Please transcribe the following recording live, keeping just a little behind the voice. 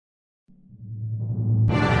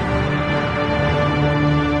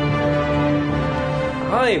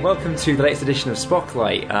Hi, welcome to the latest edition of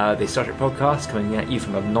Spotlight, the Star Trek podcast coming at you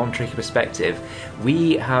from a non-tricky perspective.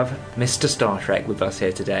 We have Mr. Star Trek with us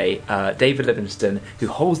here today, David Livingston, who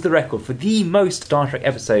holds the record for the most Star Trek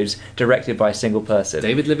episodes directed by a single person.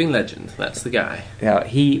 David Living Legend, that's the guy. Yeah,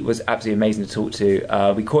 he was absolutely amazing to talk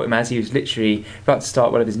to. We caught him as he was literally about to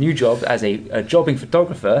start one of his new jobs as a jobbing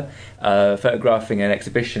photographer, photographing an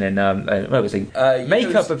exhibition in what was it?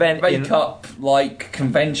 Makeup event, like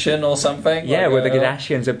convention or something. Yeah, like where the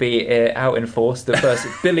Kardashians would be out in force. The first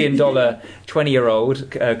billion-dollar 20-year-old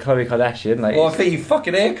Khloe Kardashian. Like, well, I think you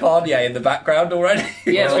fucking hear Kanye in the background already.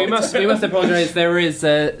 Yes, we must apologise. There is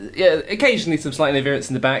occasionally some slight interference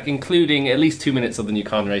in the back, including at least 2 minutes of the new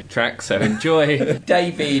Conrad track. So enjoy.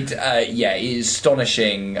 David, is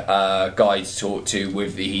astonishing guy to talk to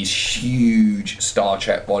with his huge Star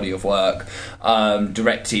Trek body of work.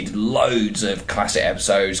 Directed loads of classic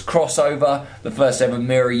episodes, crossover, the first ever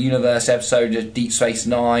Mirror Universe episode of Deep Space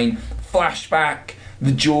Nine, Flashback,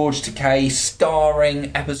 the George Takei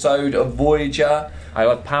starring episode of Voyager. I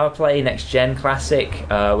love Power Play, Next Gen classic,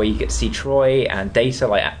 where you get to see Troy and Data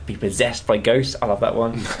like be possessed by ghosts. I love that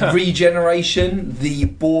one. Regeneration, the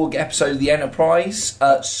Borg episode of the Enterprise,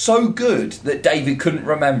 so good that David couldn't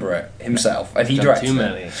remember it himself, and he directed too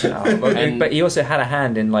many. But he also had a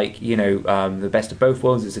hand in the Best of Both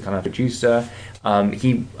Worlds as a kind of producer.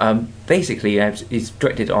 He basically is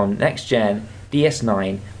directed on Next Gen,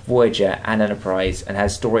 DS9, Voyager and Enterprise, and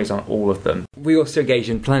has stories on all of them. We also engage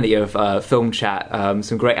in plenty of film chat,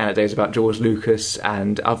 some great anecdotes about George Lucas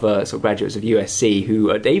and other sort of graduates of USC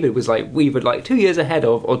who David was either 2 years ahead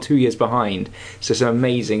of or 2 years behind. So some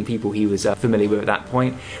amazing people he was familiar with at that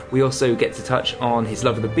point. We also get to touch on his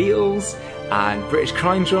love of the Beatles and British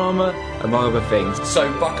crime drama, among other things.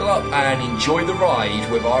 So buckle up and enjoy the ride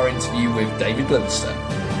with our interview with David Livingston.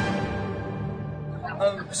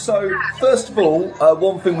 So, first of all,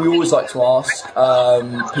 one thing we always like to ask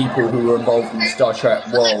people who are involved in the Star Trek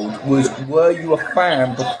world was, were you a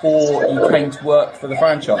fan before you came to work for the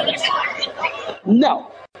franchise?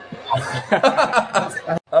 No.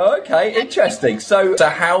 Okay, interesting. So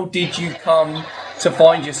how did you come to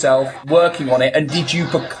find yourself working on it, and did you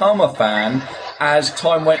become a fan as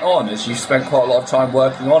time went on, as you spent quite a lot of time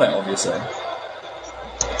working on it, obviously?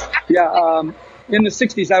 Yeah, in the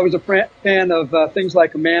 60s, I was a fan of things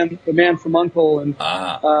like The Man from U.N.C.L.E. and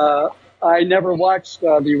I never watched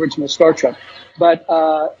the original Star Trek. But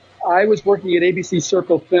I was working at ABC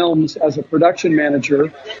Circle Films as a production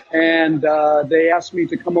manager, and they asked me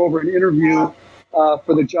to come over and interview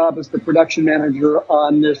for the job as the production manager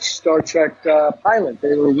on this Star Trek pilot.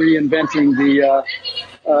 They were reinventing the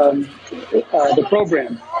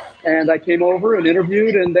program. And I came over and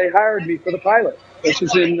interviewed, and they hired me for the pilot. This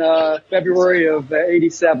was in February of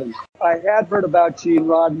 '87. I had heard about Gene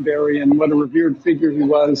Roddenberry and what a revered figure he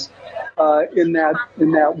was in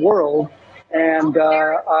that world, and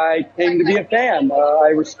I came to be a fan. I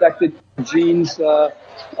respected Gene's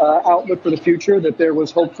outlook for the future, that there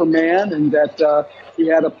was hope for man, and that he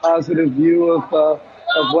had a positive view of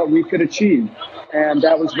what we could achieve, and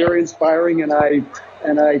that was very inspiring. And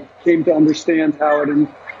I came to understand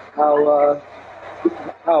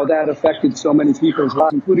how that affected so many people's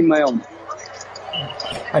lives, including my own.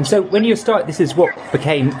 And so when you start, this is what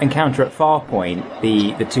became Encounter at Farpoint,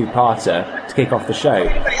 the two-parter to kick off the show.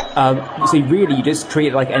 So really you just treat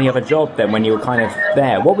it like any other job then when you were kind of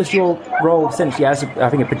there. What was your role essentially as, a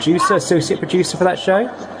producer, associate producer for that show?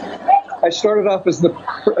 I started off as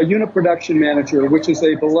a unit production manager, which is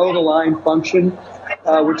a below-the-line function,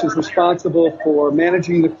 which is responsible for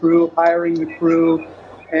managing the crew, hiring the crew,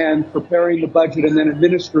 and preparing the budget, and then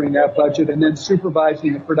administering that budget, and then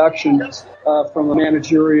supervising the production from a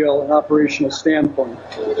managerial and operational standpoint.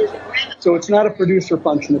 So it's not a producer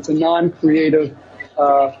function. It's a non-creative,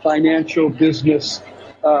 financial, business,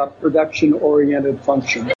 production-oriented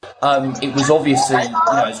function. It was obviously,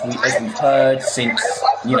 as we've heard since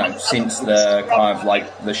the kind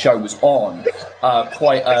of the show was on,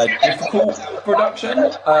 quite a difficult production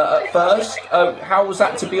at first. How was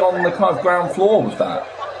that to be on the kind of ground floor with that?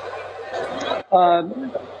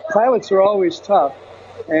 Pilots are always tough,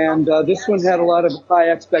 and this one had a lot of high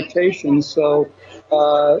expectations, so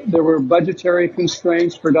there were budgetary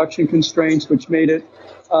constraints, production constraints, which made it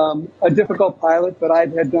a difficult pilot, but I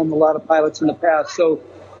had done a lot of pilots in the past, so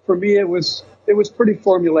for me it was pretty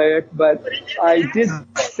formulaic, but I did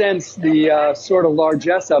sense the sort of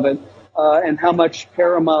largesse of it and how much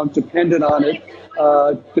Paramount depended on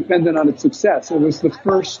its success. It was the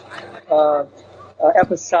first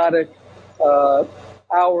episodic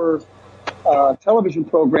hour television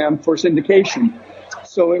program for syndication.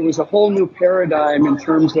 So it was a whole new paradigm in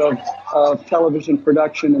terms of television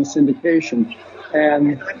production and syndication.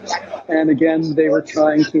 And again, they were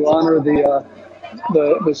trying to honor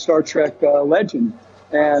the Star Trek legend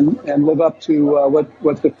and live up to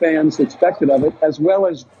what the fans expected of it, as well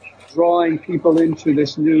as drawing people into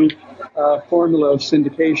this new formula of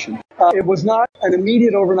syndication. It was not an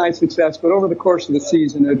immediate overnight success, but over the course of the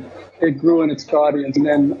season, it grew in its audience. And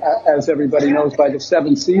then, as everybody knows, by the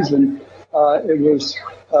seventh season, it was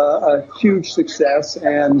a huge success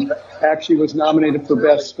and actually was nominated for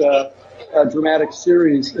Best Dramatic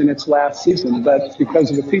Series in its last season. But because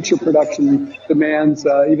of the feature production demands,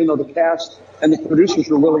 even though the cast and the producers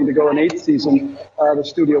were willing to go an eighth season, the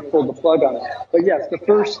studio pulled the plug on it. But yes, the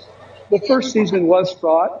first season was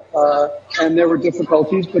fraught, and there were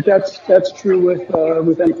difficulties, but that's true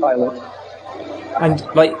with any pilot. And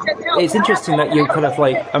like, it's interesting that you kind of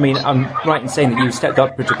like, I mean, I'm right in saying that you stepped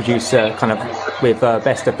up to producer kind of with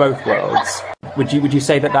Best of Both Worlds. Would you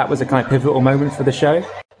say that was a kind of pivotal moment for the show?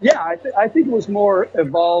 Yeah, I think it was more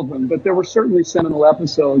evolving, but there were certainly seminal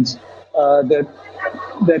episodes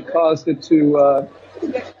that caused it to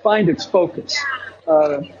find its focus.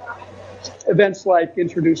 Events like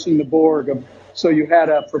introducing the Borg, so you had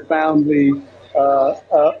a profoundly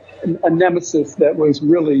a nemesis that was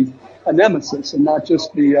really a nemesis and not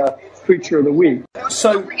just the creature of the week.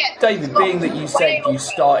 So, David, being that you said you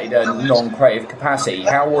started a non-creative capacity,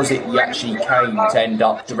 how was it you actually came to end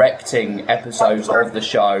up directing episodes of the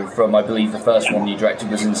show from, I believe the first one you directed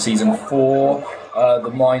was in season 4,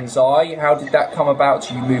 The Mind's Eye? How did that come about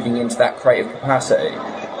to you moving into that creative capacity?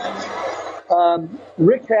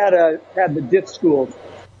 Rick had the DIT school.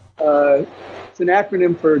 It's an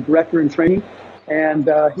acronym for Director in Training. And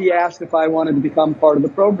he asked if I wanted to become part of the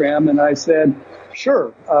program, and I said,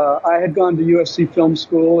 sure. I had gone to USC Film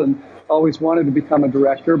School and always wanted to become a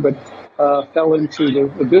director, but fell into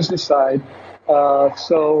the business side.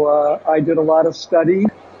 So I did a lot of study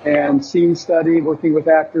and scene study, working with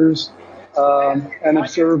actors, and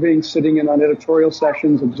observing, sitting in on editorial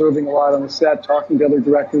sessions, observing a lot on the set, talking to other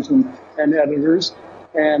directors and editors.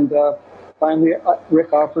 And finally,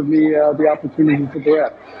 Rick offered me the opportunity to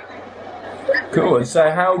direct. Cool. And so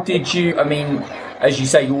how did you, I mean, as you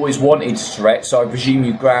say, you always wanted to direct, so I presume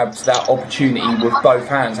you grabbed that opportunity with both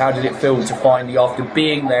hands. How did it feel to finally, after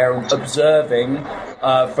being there and observing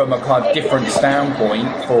from a kind of different standpoint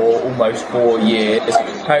for almost 4 years,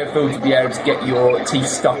 how it felt to be able to get your teeth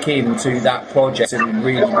stuck into that project and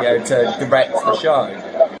really be able to direct the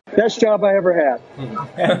show? Best job I ever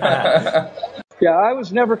had. Yeah, I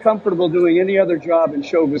was never comfortable doing any other job in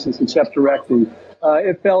show business except directing.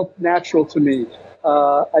 It felt natural to me.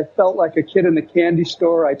 I felt like a kid in the candy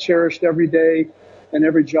store. I cherished every day and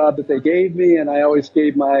every job that they gave me, and I always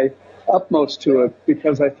gave my utmost to it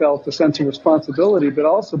because I felt a sense of responsibility, but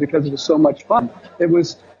also because it was so much fun. It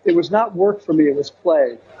was not work for me, it was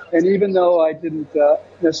play. And even though I didn't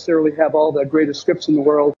necessarily have all the greatest scripts in the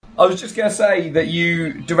world, I was just going to say that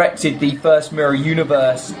you directed the first Mirror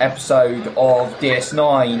Universe episode of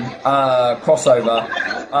DS9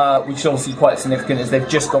 crossover, which is obviously quite significant as they've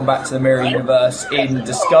just gone back to the Mirror Universe in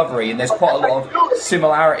Discovery, and there's quite a lot of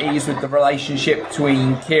similarities with the relationship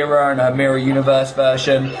between Kira and her Mirror Universe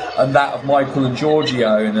version and that of Michael and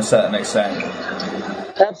Giorgio in a certain extent.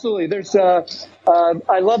 Absolutely. There's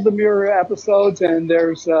I love the Mirror episodes, and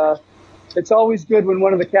there's it's always good when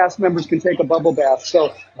one of the cast members can take a bubble bath.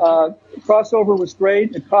 So crossover was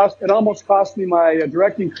great. It almost cost me my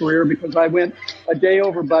directing career because I went a day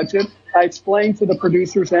over budget. I explained to the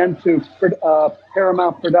producers and to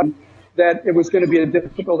Paramount Production that it was going to be a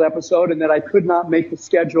difficult episode and that I could not make the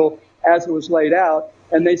schedule as it was laid out.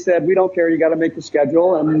 And they said, we don't care, you got to make the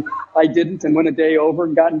schedule. And I didn't, and went a day over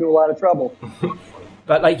and got into a lot of trouble.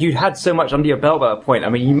 But like, you had so much under your belt at that point. I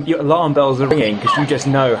mean, your alarm bells are ringing because you just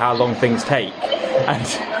know how long things take. And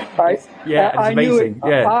it's amazing.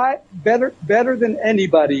 I better than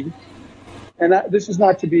anybody. And this is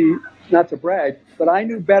not to brag, but I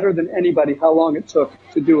knew better than anybody how long it took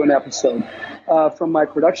to do an episode, from my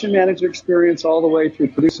production manager experience all the way through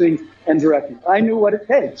producing and directing. I knew what it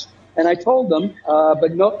takes, and I told them.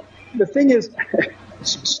 But no, the thing is,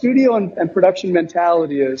 studio and production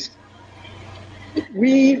mentality is,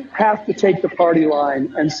 we have to take the party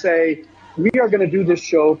line and say, we are going to do this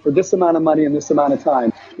show for this amount of money and this amount of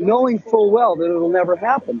time, knowing full well that it'll never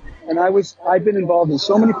happen. And I've been involved in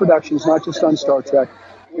so many productions, not just on Star Trek,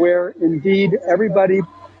 where indeed everybody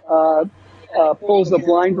pulls a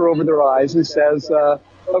blinder over their eyes and says,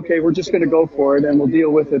 okay, we're just going to go for it and we'll deal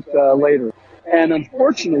with it later. And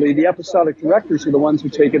unfortunately, the episodic directors are the ones who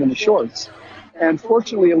take it in the shorts. And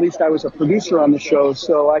fortunately, at least I was a producer on the show,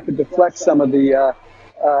 so I could deflect some of the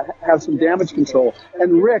have some damage control.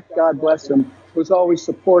 And Rick, God bless him, was always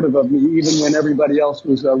supportive of me, even when everybody else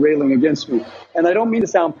was railing against me. And I don't mean to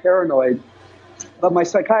sound paranoid, but my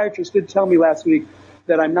psychiatrist did tell me last week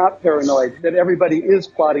that I'm not paranoid, that everybody is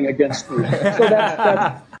plotting against me. So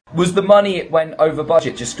that's Was the money it went over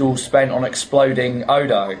budget just all spent on exploding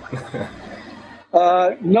Odo?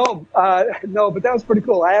 No, but that was pretty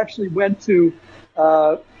cool. I actually went to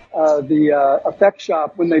the effect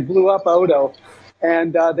shop when they blew up Odo,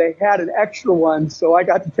 and they had an extra one, so I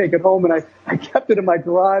got to take it home, and I kept it in my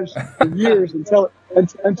garage for years until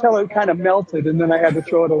it kind of melted, and then I had to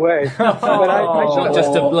throw it away. But I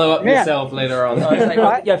just to blow up yourself later on.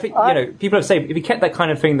 I think people have said if you kept that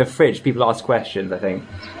kind of thing in the fridge, people ask questions. I think.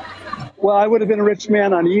 Well, I would have been a rich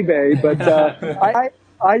man on eBay, but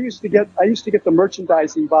I used to get the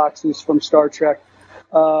merchandising boxes from Star Trek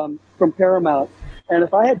from Paramount, and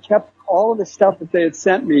if I had kept all of the stuff that they had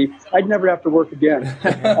sent me, I'd never have to work again.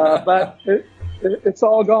 But it's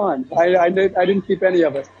all gone. I didn't keep any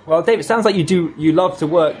of it. Well, Dave, it sounds like you love to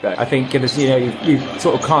work though. I think you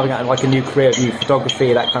sort of carving out like a new career, new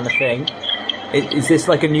photography, that kind of thing. Is this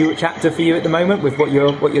like a new chapter for you at the moment with what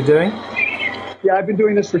you're doing? Yeah, I've been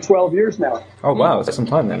doing this for 12 years now. Oh wow, that's some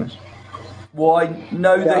time then. Well, I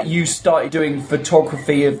know that you started doing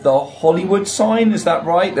photography of the Hollywood sign, is that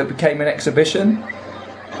right? That became an exhibition?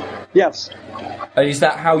 Yes. And is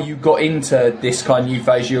that how you got into this kind of new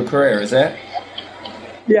phase of your career, is it?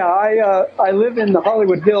 Yeah, I live in the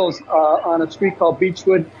Hollywood Hills on a street called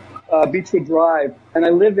Beechwood Drive, and I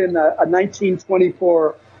live in a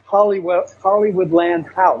 1924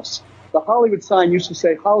 Hollywoodland house. The Hollywood sign used to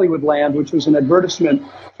say Hollywoodland, which was an advertisement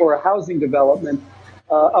for a housing development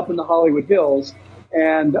up in the Hollywood Hills.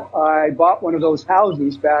 And I bought one of those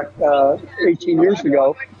houses back 18 years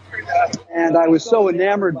ago. And I was so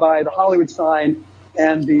enamored by the Hollywood sign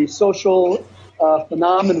and the social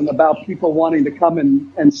phenomenon about people wanting to come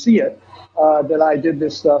and see it that I did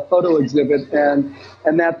this photo exhibit. And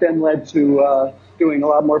that then led to doing a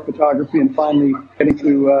lot more photography and finally getting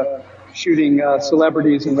to shooting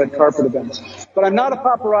celebrities and red carpet events. But I'm not a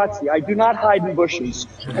paparazzi. I do not hide in bushes.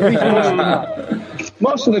 At least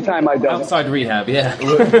most of the time I don't. Outside rehab, yeah.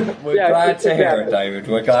 We're glad to hear it, David.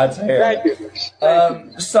 We're glad to hear it.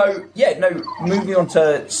 Thank you. Moving on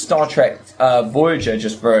to Star Trek Voyager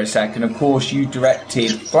just for a second. Of course, you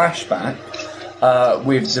directed Flashback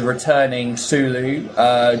with the returning Sulu,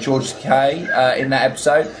 George Takei, in that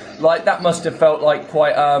episode. Like, that must have felt like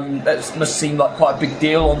quite, that must seem like quite a big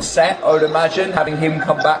deal on set, I would imagine, having him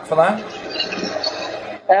come back for that.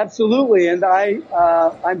 Absolutely, and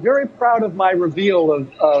I'm very proud of my reveal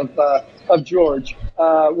of George,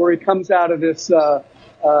 where he comes out of this a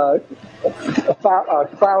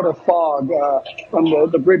cloud of fog from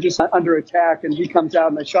the bridges under attack, and he comes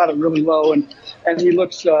out, and I shot him really low, and he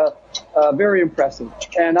looks very impressive.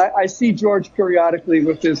 And I see George periodically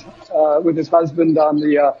with his husband on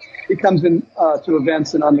the. He comes in to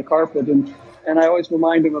events and on the carpet, and I always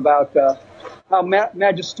remind him about how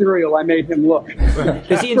magisterial I made him look.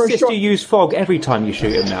 Does he insist you use fog every time you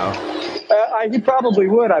shoot him now? He probably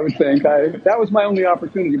would, I would think. That was my only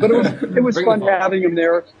opportunity. But it was fun having him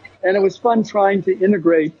there, and it was fun trying to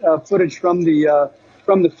integrate footage from the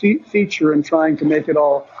feature and trying to make it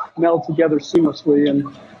all meld together seamlessly. And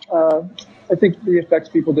I think the effects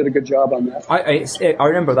people did a good job on that. I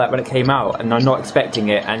remember that when it came out, and I'm not expecting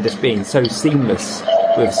it, and just being so seamless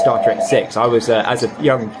with Star Trek 6. I was, as a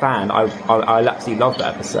young fan, I absolutely loved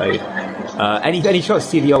that episode. Any chance to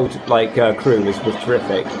see the old crew was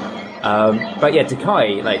terrific. But yeah,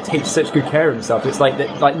 Takei takes such good care of himself. It's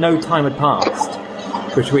like no time had passed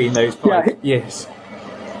between those 5 years.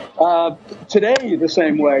 Today, the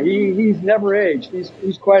same way. He's never aged.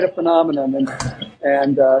 He's quite a phenomenon,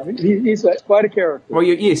 and he's quite a character. Well,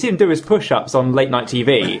 you see him do his push-ups on late night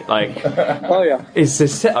TV, oh yeah, it's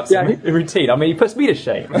his set-ups routine. I mean, he puts me to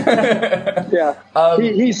shame. Yeah,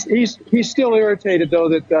 he's still irritated though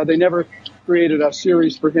that they never created a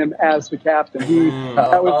series for him as the captain.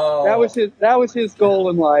 That was his goal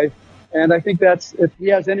in life. And I think if he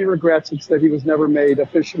has any regrets, it's that he was never made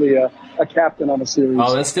officially a captain on a series.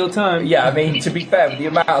 Oh, there's still time. Yeah, I mean, to be fair, with the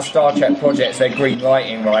amount of Star Trek projects they're green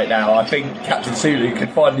lighting right now, I think Captain Sulu could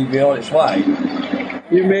finally be on its way.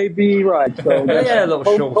 You may be right. So a little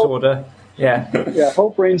short order. Yeah. Yeah,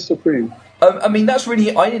 hope reigns supreme. I mean, that's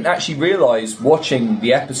really... I didn't actually realise, watching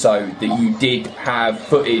the episode, that you did have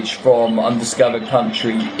footage from Undiscovered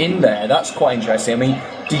Country in there. That's quite interesting. I mean,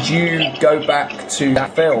 did you go back to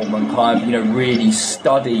that film and kind of, really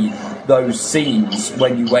study those scenes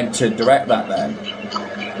when you went to direct that then?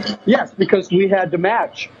 Yes, because we had to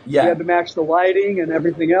match. Yeah. We had to match the lighting and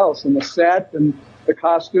everything else, and the set, and the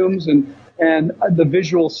costumes and the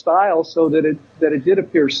visual style so that it did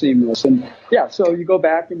appear seamless. And yeah, so you go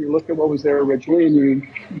back and you look at what was there originally and you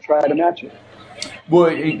try to match it. Well,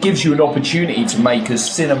 it gives you an opportunity to make as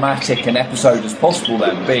cinematic an episode as possible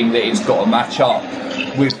then, being that it's got to match up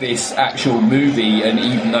with this actual movie, and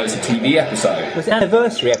even though it's a TV episode. It was an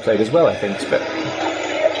anniversary episode as well, I think. But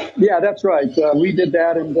yeah, that's right. We did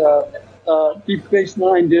that, and Deep Space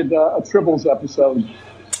Nine did a Tribbles episode.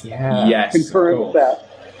 yeah. Yes. Concurrent with that.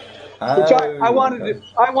 Which I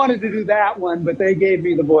wanted to do that one, but they gave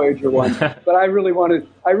me the Voyager one. But I really wanted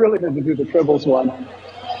to do the Tribbles one.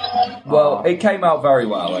 Well, it came out very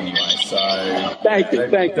well anyway, so Thank you.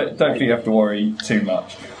 don't think you have to worry too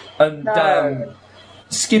much. And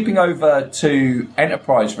skipping over to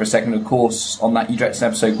Enterprise for a second, of course, on that you directed an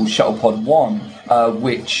episode called Shuttlepod 1,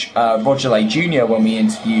 which Roger Lay Jr., when we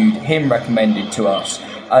interviewed him, recommended to us.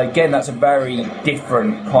 Again, that's a very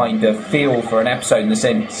different kind of feel for an episode in the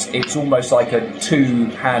sense it's almost like a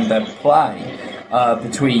two-hander play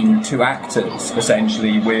between two actors,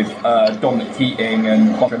 essentially, with Dominic Keating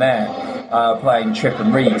and Contranair playing Trip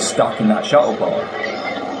and Reed stuck in that shuttle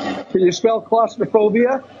pod. Can you spell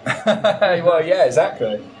claustrophobia? Well, yeah,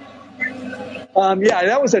 exactly. Yeah,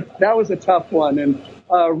 that was a tough one, and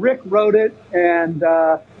Rick wrote it, and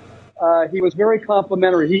he was very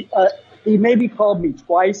complimentary. He maybe called me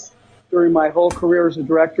twice during my whole career as a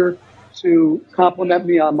director to compliment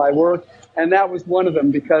me on my work, and that was one of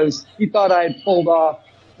them because he thought I had pulled off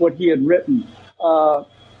what he had written.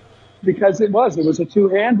 Because it was a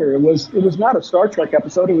two-hander. It was not a Star Trek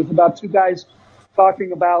episode. It was about two guys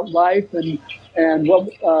talking about life and what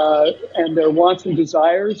and their wants and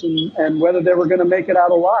desires and whether they were going to make it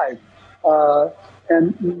out alive.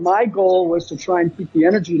 And my goal was to try and keep the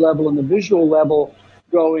energy level and the visual level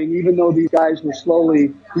going, even though these guys were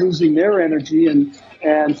slowly losing their energy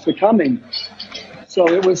and succumbing. So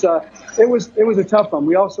it was a tough one.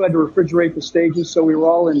 We also had to refrigerate the stages, so we were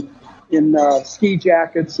all in ski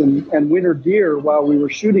jackets and winter gear while we were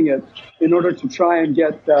shooting it in order to try and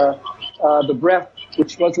get the breath,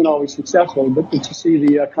 which wasn't always successful, but to see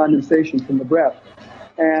the condensation from the breath.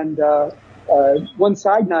 And one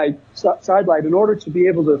side light, in order to be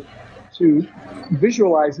able to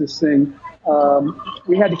visualize this thing,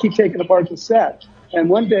 we had to keep taking apart the set. And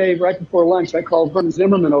one day, right before lunch, I called Herman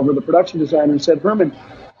Zimmerman over, the production designer, and said, "Herman,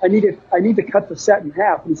 I need to cut the set in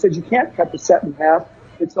half." And he said, "You can't cut the set in half.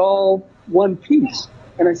 It's all one piece."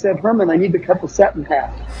 And I said, "Herman, I need to cut the set in half."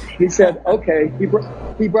 He said, "Okay."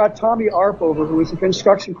 He brought Tommy Arp over, who was the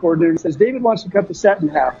construction coordinator, and says, "David wants to cut the set in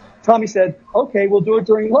half." Tommy said, "Okay, we'll do it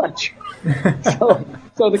during lunch."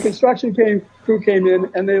 So the construction crew came in,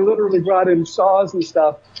 and they literally brought in saws and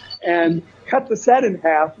stuff and cut the set in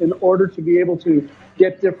half in order to be able to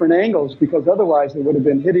get different angles, because otherwise it would have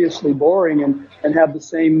been hideously boring and have the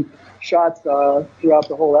same shots throughout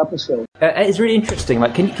the whole episode. It's really interesting.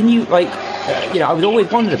 Like, can you like, I was always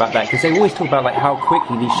wondering about that because they always talk about like how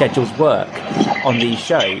quickly these schedules work on these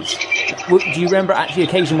shows. Do you remember actually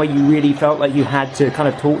occasion where you really felt like you had to kind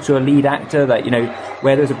of talk to a lead actor, that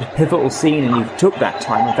where there was a pivotal scene and you took that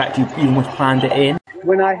time? In fact, you almost planned it in.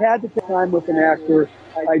 When I had to take time with an actor,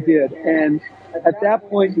 I did, and at that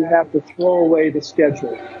point you have to throw away the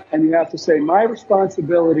schedule and you have to say, my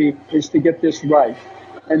responsibility is to get this right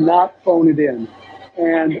and not phone it in.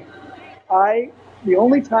 And the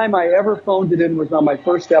only time I ever phoned it in was on my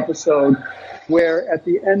first episode, where at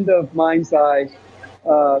the end of Mind's Eye,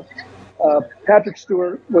 Patrick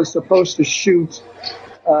Stewart was supposed to shoot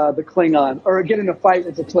the Klingon, or get in a fight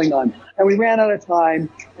with the Klingon. And we ran out of time,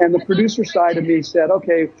 and the producer side of me said,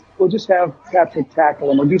 okay, we'll just have Patrick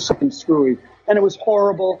tackle him or do something screwy. And it was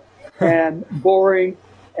horrible and boring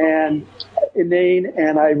and inane,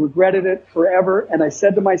 and I regretted it forever. And I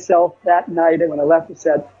said to myself that night when I left the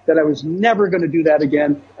set that I was never going to do that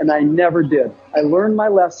again, and I never did. I learned my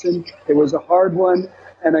lesson. It was a hard one,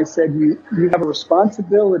 and I said, you have a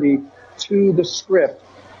responsibility to the script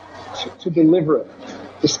to deliver it.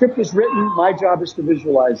 The script is written, my job is to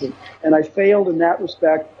visualize it. And I failed in that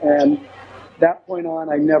respect, and that point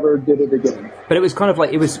on, I never did it again. But it was kind of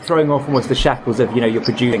like, it was throwing off almost the shackles of, your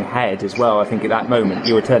producing head as well. I think at that moment,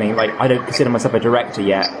 you were turning, like, I don't consider myself a director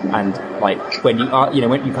yet. And, like, when you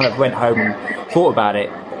when you kind of went home and thought about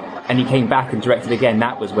it, and you came back and directed again,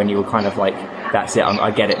 that was when you were kind of like, that's it,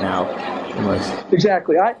 I get it now, almost.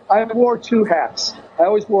 Exactly. I wore two hats. I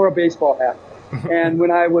always wore a baseball hat. And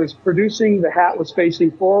when I was producing, the hat was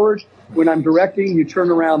facing forward. When I'm directing, you turn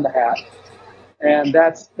around the hat. And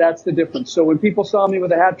that's the difference. So when people saw me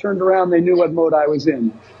with the hat turned around, they knew what mode I was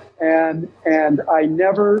in. And I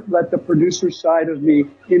never let the producer side of me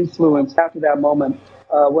influence after that moment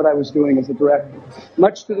what I was doing as a director,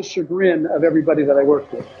 much to the chagrin of everybody that I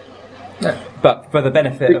worked with. But for the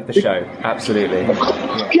benefit of the show, absolutely.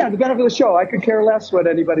 Yeah, the benefit of the show. I could care less what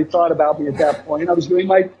anybody thought about me at that point. I was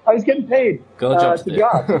getting paid to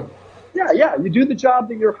job. Yeah. You do the job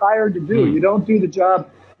that you're hired to do. You don't do the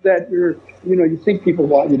job that you think people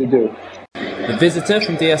want you to do. The Visitor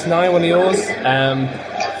from DS9, one of yours,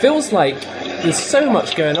 feels like there's so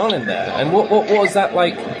much going on in there. And what was that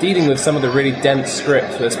like dealing with some of the really dense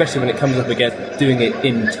script, especially when it comes up against doing it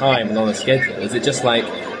in time and on a schedule? Is it just like,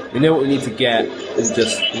 we know what we need to get, and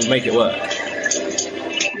just we'll make it work?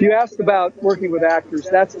 You asked about working with actors.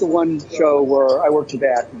 That's the one show where I worked with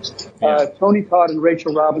actors. Yeah. Tony Todd and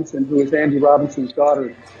Rachel Robinson, who is Andy Robinson's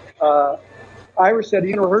daughter. Ira said, "Are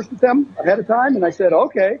you going to rehearse with them ahead of time?" And I said,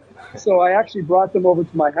 "Okay." So I actually brought them over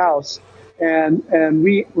to my house, and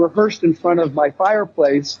we rehearsed in front of my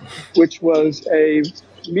fireplace, which was a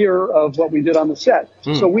mirror of what we did on the set.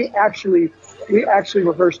 So we actually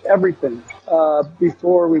rehearsed everything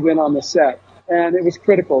before we went on the set. And it was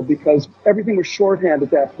critical because everything was shorthand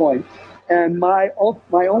at that point. And my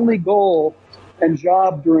only goal and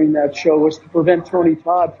job during that show was to prevent Tony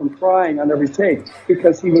Todd from crying on every take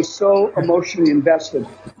because he was so emotionally invested.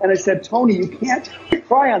 And I said, "Tony, you can't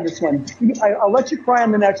cry on this one. I'll let you cry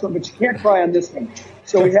on the next one, but you can't cry on this one."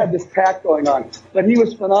 So we had this pact going on. But he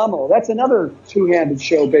was phenomenal. That's another two-handed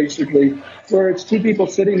show, basically, where it's two people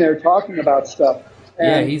sitting there talking about stuff.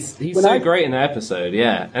 And he's so great in that episode,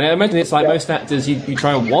 yeah. And I imagine it's like most actors, you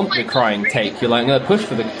try and want the crying take. You're like, I'm going to push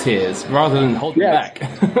for the tears rather than hold them back.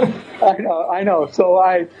 I know. So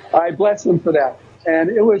I bless him for that. And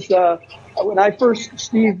it was when I first,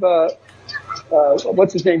 Steve,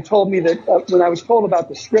 what's his name, told me that when I was told about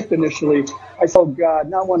the script initially, I said, "Oh God,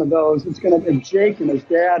 not one of those. It's going to be Jake and his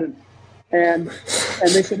dad." And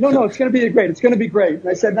they said, no, it's going to be great. It's going to be great. And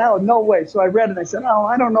I said, no way. So I read it and I said, "Oh,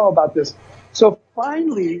 I don't know about this." So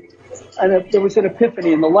finally, there was an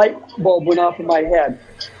epiphany and the light bulb went off in my head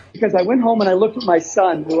because I went home and I looked at my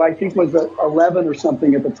son, who I think was 11 or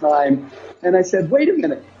something at the time. And I said, "Wait a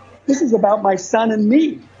minute, this is about my son and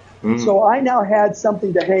me." So I now had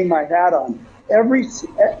something to hang my hat on.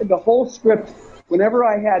 The whole script, whenever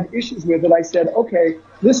I had issues with it, I said, okay,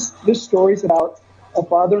 this story's about a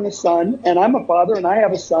father and a son, and I'm a father and I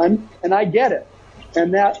have a son, and I get it.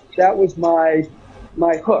 And that was my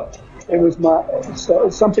hook. It was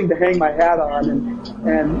something to hang my hat on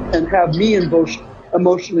and have me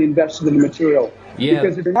emotionally invested in the material. Yeah.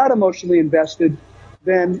 Because if you're not emotionally invested,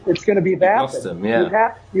 then it's going to be vapid. Lost them,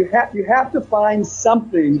 yeah. You have to find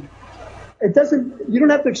something. You don't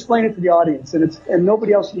have to explain it to the audience, and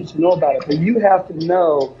nobody else needs to know about it. But you have to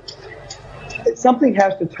know something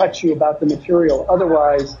has to touch you about the material.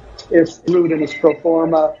 Otherwise, it's rude and it's pro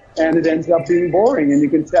forma, and it ends up being boring. And you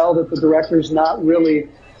can tell that the director's not really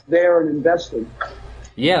there and invested.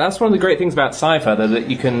 Yeah, that's one of the great things about sci-fi, though, that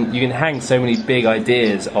you can hang so many big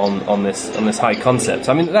ideas on this high concept.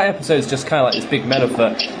 I mean, that episode is just kind of like this big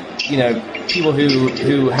metaphor for, people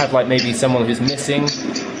who have like maybe someone who's missing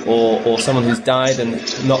or someone who's died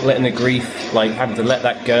and not letting the grief, like having to let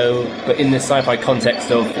that go. But in this sci-fi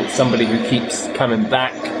context of somebody who keeps coming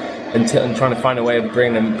back and trying to find a way of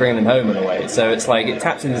bringing them home in a way. So it's like it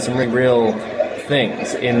taps into some really real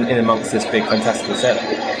things in amongst this big fantastical setup.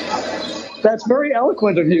 That's very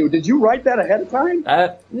eloquent of you. Did you write that ahead of time?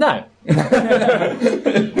 No.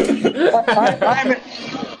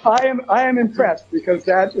 I am impressed because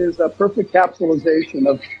that is a perfect capsulization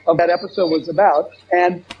of that episode was about.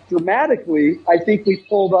 And dramatically, I think we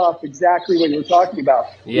pulled off exactly what you were talking about.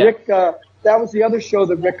 Yeah. Rick, that was the other show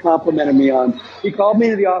that Rick complimented me on. He called me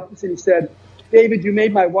into the office and he said, "David, you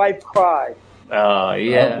made my wife cry." Oh,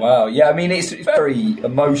 yeah. Oh, wow. Yeah, I mean, it's a very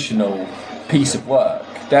emotional piece of work.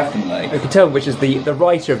 Definitely. I can tell which is the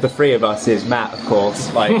writer of the three of us is Matt, of course.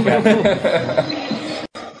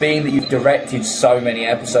 Being that you've directed so many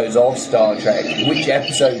episodes of Star Trek, which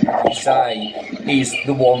episode would you say is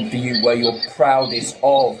the one for you where you're proudest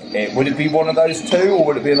of it? Would it be one of those two, or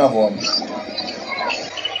would it be another one?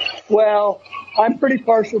 Well, I'm pretty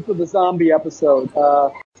partial to the zombie episode.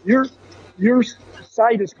 Your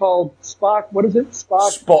site is called Spock. What is it?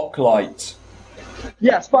 Spotlight.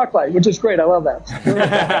 Yeah, Spotlight, which is great. I love that.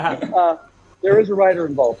 There is a writer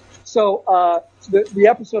involved. So the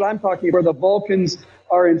episode I'm talking about, where the Vulcans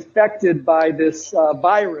are infected by this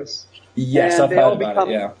virus. Yes, I've heard about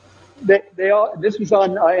it, yeah. This was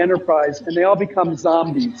on Enterprise, and they all become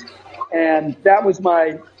zombies. And that was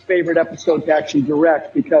my favorite episode to actually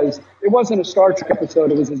direct, because it wasn't a Star Trek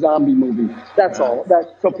episode, it was a zombie movie. That's all.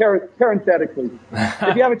 So parenthetically,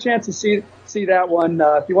 if you have a chance to see that one,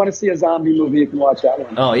 if you want to see a zombie movie, you can watch that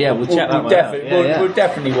one. Oh yeah, we'll check that one out. We'll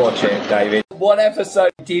definitely watch it, David. One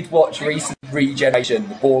episode I did watch recent, Regeneration,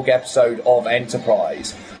 the Borg episode of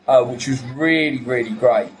Enterprise, which was really, really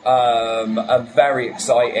great and very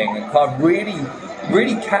exciting, and kind of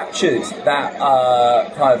really captured that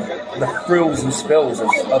kind of the thrills and spills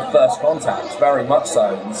of First Contact, very much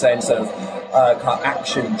so, in the sense of kind of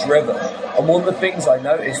action driven. And one of the things I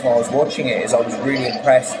noticed when I was watching it is I was really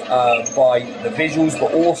impressed by the visuals,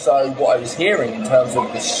 but also what I was hearing in terms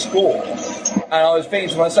of the score. And I was thinking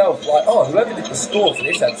to myself, like, oh, whoever did the score for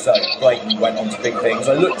this episode blatantly went on to big things.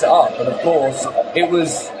 I looked it up, and of course, it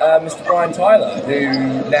was Mr. Brian Tyler,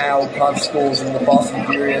 who now kind of scores in the Fast and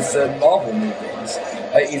Furious and Marvel movies.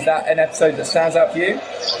 Is that an episode that stands out for you?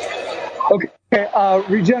 Okay,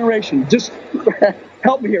 Regeneration. Just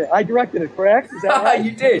help me here. I directed it, correct? Is that right?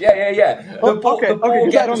 You did, yeah. The Borg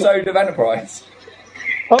episode of Enterprise.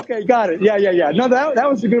 Okay, got it. Yeah. No, that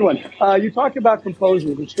was a good one. You talked about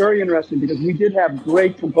composers. It's very interesting because we did have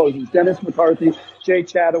great composers. Dennis McCarthy, Jay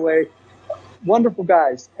Chataway, wonderful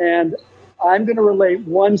guys. And I'm going to relate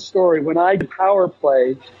one story. When I did Power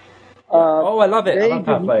Play... I love it. I love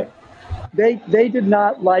Power Play. They did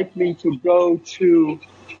not like me to go to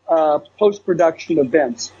post-production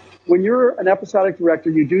events. When you're an episodic director,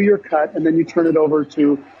 you do your cut and then you turn it over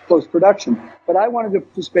to post-production. But I wanted to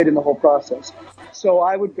participate in the whole process. So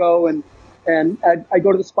I would go and I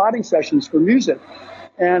go to the spotting sessions for music.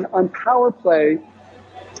 And on Power Play,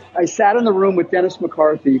 I sat in the room with Dennis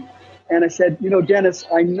McCarthy and I said, Dennis,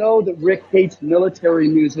 I know that Rick hates military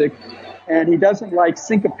music and he doesn't like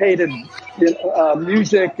syncopated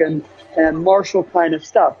music and martial kind of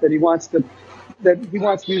stuff, that he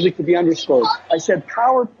wants music to be underscored. I said,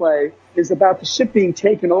 Power Play is about the ship being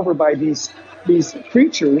taken over by these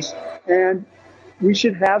creatures, and we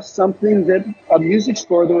should have something a music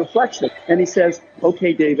score that reflects it. And he says,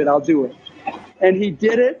 okay, David, I'll do it. And he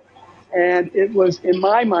did it, and it was, in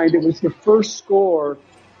my mind, it was the first score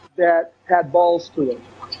that had balls to it.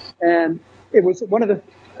 And it was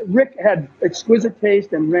Rick had exquisite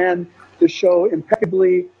taste and ran the show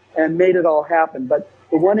impeccably and made it all happen. But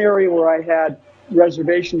the one area where I had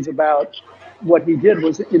reservations about what he did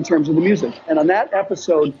was in terms of the music. And on that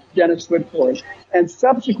episode, Dennis went for it. And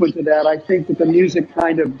subsequent to that, I think that the music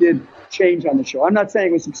kind of did change on the show. I'm not saying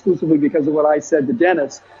it was exclusively because of what I said to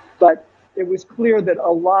Dennis, but it was clear that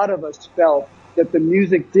a lot of us felt that the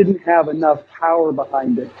music didn't have enough power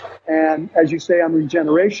behind it. And as you say on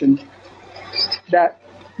Regeneration, that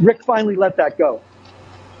Rick finally let that go.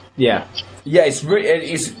 Yeah. Yeah, it's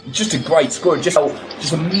just a great score. Just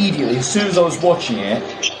immediately, as soon as I was watching it,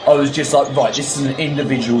 I was just like, right, this is an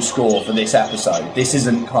individual score for this episode. This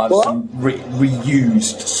isn't kind of some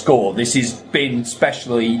reused score. This has been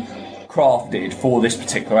specially crafted for this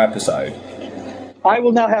particular episode. I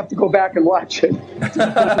will now have to go back and watch it.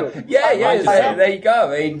 There you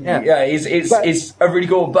go. I mean, it's a really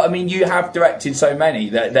cool. But I mean, you have directed so many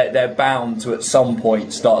that they're bound to at some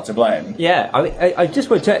point start to blend. Yeah, I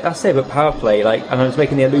just want to say about Power Play, and I was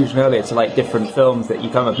making the allusion earlier to different films that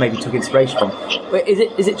you kind of maybe took inspiration from. But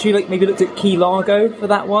is it true? Maybe looked at Key Largo for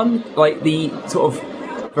that one, the sort of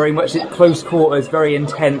very much close quarters, very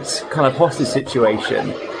intense kind of hostage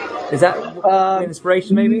situation. Is that an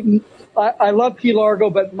inspiration, maybe? I love Key Largo,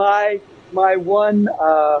 but my one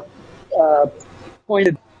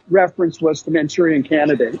pointed reference was to Manchurian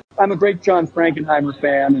Candidate. I'm a great John Frankenheimer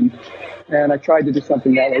fan, and I tried to do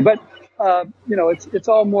something that way. But it's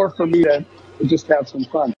all more for me to just have some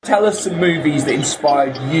fun. Tell us some movies that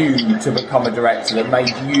inspired you to become a director, that made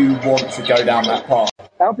you want to go down that path.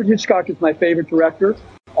 Alfred Hitchcock is my favorite director.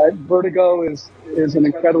 Vertigo is an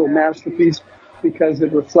incredible masterpiece because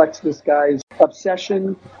it reflects this guy's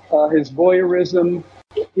obsession, his voyeurism,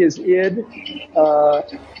 his id.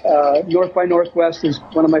 North by Northwest is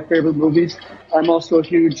one of my favorite movies. I'm also a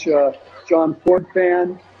huge John Ford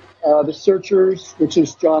fan. The Searchers, which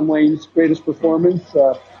is John Wayne's greatest performance.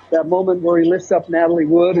 That moment where he lifts up Natalie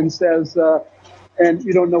Wood and says, and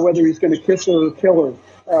you don't know whether he's going to kiss her or kill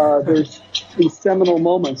her. There's these seminal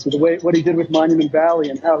moments of what he did with Monument Valley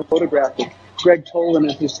and how he photographed it. Greg Tolan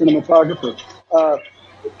is his cinematographer.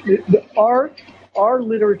 Our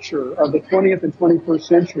literature of the 20th and 21st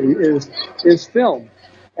century is film,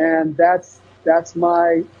 and that's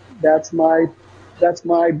my.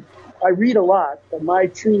 I read a lot, but my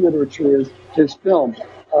true literature is film.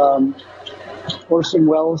 Orson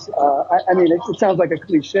Welles. I mean, it sounds like a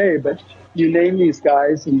cliche, but you name these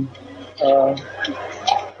guys, and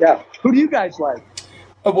yeah. Who do you guys like?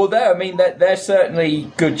 Oh, well, I mean, they're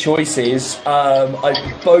certainly good choices.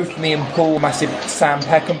 Both me and Paul, massive Sam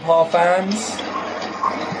Peckinpah fans.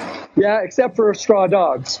 Yeah, except for Straw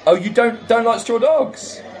Dogs. Oh, you don't like Straw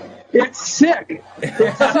Dogs? It's sick. It's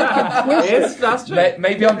sick and twisted. That's true.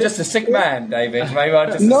 Maybe I'm just a sick man, David. Maybe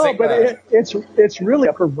I'm just a No, sick but man. it's really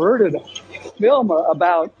a perverted film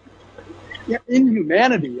about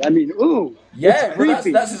inhumanity. I mean, ooh, Yeah, it's well,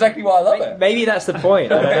 creepy. that's exactly why I love it. Maybe that's the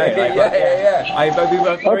point. I don't know.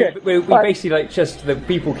 Yeah. We basically like just the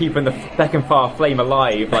people keeping the Peckinpah flame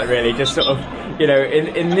alive, like really just sort of,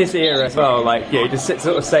 in this era as well, like just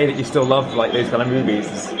sort of say that you still love like those kind of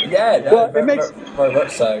movies. Yeah, no, Well, very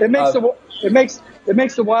much so. It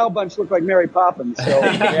makes the Wild Bunch look like Mary Poppins. So.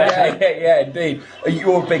 yeah, indeed.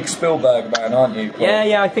 You're a big Spielberg man, aren't you, Paul?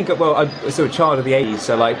 Yeah. I think I'm sort of child of the '80s,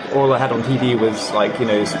 so like all I had on TV was like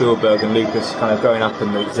Spielberg and Lucas kind of growing up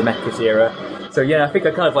in the Zemeckis era. So yeah, I think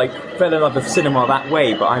I kind of like fell in love with cinema that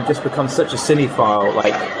way, but I've just become such a cinephile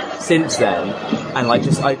like since then, and like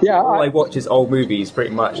just all I watch is old movies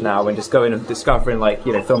pretty much now, and just going and discovering like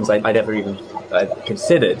films I'd never even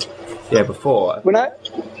considered before. When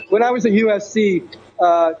I was at USC,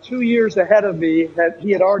 2 years ahead of me,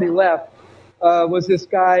 he had already left, was this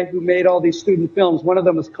guy who made all these student films. One of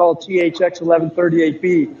them was called THX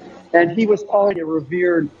 1138B, and he was already a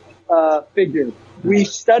revered figure. We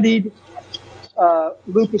studied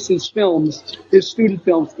Lucas's films, his student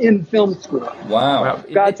films, in film school. Wow.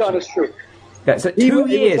 God's honest truth. Yeah, so 2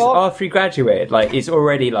 years after he graduated, like it's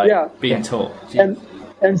already like being taught. And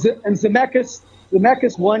Zemeckis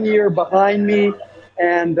 1 year behind me,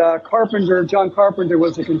 and John Carpenter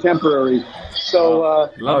was a contemporary. So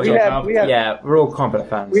we had we're all competent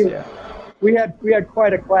fans. We had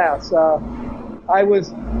quite a class. I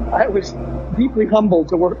was deeply humbled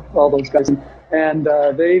to work with all those guys, and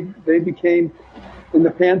they became in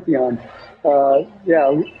the pantheon.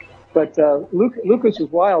 But Lucas was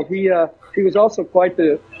wild. He was also quite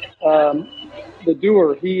the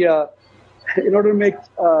doer. He in order to make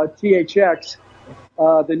THX,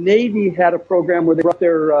 the Navy had a program where they brought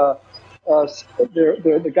the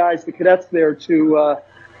guys, the cadets there to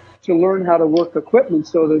learn how to work equipment,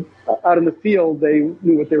 so that out in the field they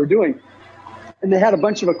knew what they were doing. And they had a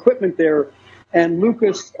bunch of equipment there, and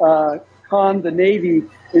Lucas conned the Navy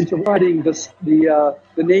into providing the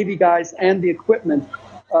Navy guys and the equipment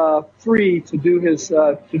free to do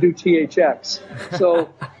THX. So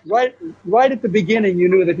right at the beginning, you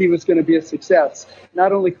knew that he was going to be a success,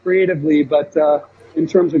 not only creatively but in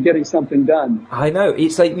terms of getting something done. I know.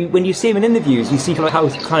 It's like when you see him in interviews, you see how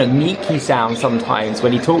kind of meek he sounds sometimes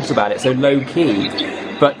when he talks about it, so low key.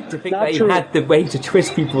 But to think that he had the way to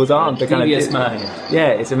twist people's arms, to kind of man.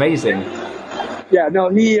 Yeah, it's amazing. Yeah, no,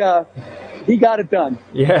 he got it done.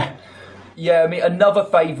 Yeah. Yeah, I mean, another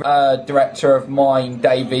favourite director of mine,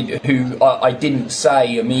 David, who I didn't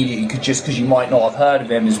say immediately just because you might not have heard of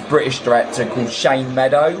him, is a British director called Shane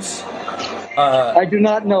Meadows. I do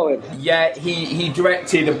not know it. Yeah, he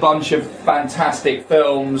directed a bunch of fantastic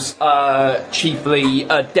films, chiefly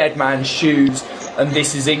Dead Man's Shoes and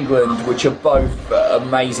This Is England, which are both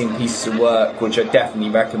amazing pieces of work, which I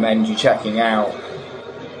definitely recommend you checking out.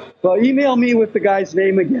 Well, email me with the guy's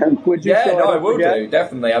name again, would you? Yeah, I will do,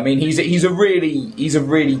 definitely. I mean, he's a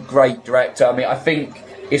really great director. I mean, I think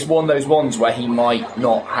it's one of those ones where he might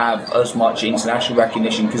not have as much international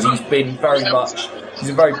recognition because he's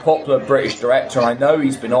a very popular British director. I know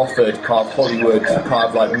he's been offered kind of Hollywood kind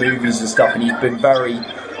of like movies and stuff, and he's been very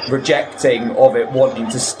rejecting of it, wanting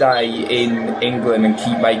to stay in England and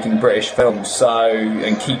keep making British films,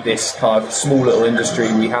 and keep this kind of small little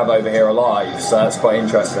industry we have over here alive. So that's quite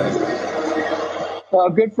interesting.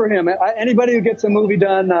 Good for him. Anybody who gets a movie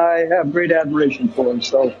done, I have great admiration for him.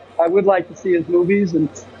 So I would like to see his movies, and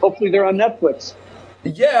hopefully they're on Netflix.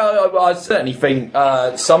 Yeah, I certainly think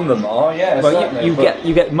some of them are. Yeah, well,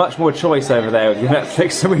 you get much more choice over there with your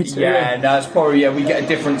Netflix than we do. Yeah, no, it's probably we get a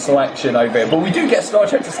different selection over here, but we do get Star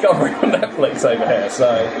Trek Discovery on Netflix over here.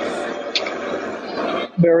 So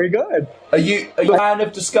very good. Are you a fan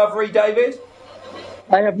of Discovery, David?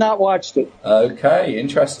 I have not watched it. Okay,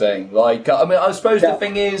 interesting. Like, I mean, I suppose the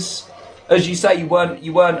thing is, as you say, you weren't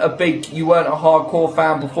a hardcore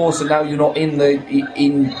fan before, so now you're not in the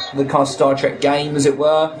kind of Star Trek game, as it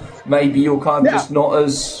were. Maybe you're kind of just not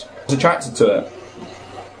as attracted to it.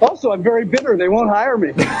 Also, I'm very bitter. They won't hire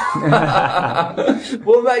me.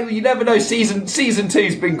 Well, maybe you never know. Season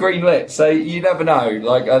 2's been greenlit, so you never know.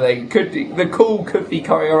 Like, the call could be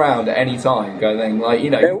coming around at any time.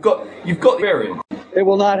 You've got experience. It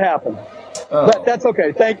will not happen. But that's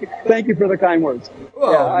okay. Thank you for the kind words.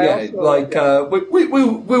 Well,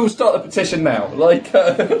 we'll start the petition now.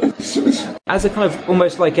 As a kind of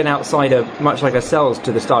almost like an outsider, much like ourselves,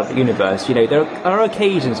 to the Star Trek universe, there are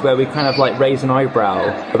occasions where we kind of like raise an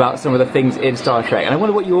eyebrow about some of the things in Star Trek, and I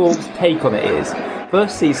wonder what your take on it is.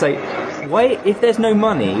 Firstly, say, why, if there's no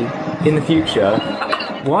money in the future,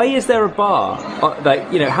 why is there a bar?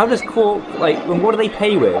 How does Quark, and what do they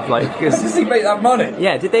pay with? Does he make that money?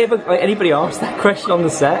 Yeah, did they ever, anybody ask that question on the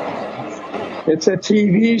set? It's a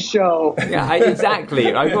TV show. Yeah,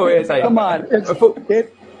 exactly. I thought it was like... Come on.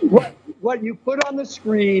 What you put on the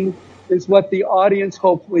screen is what the audience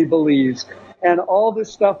hopefully believes. And all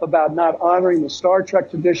this stuff about not honoring the Star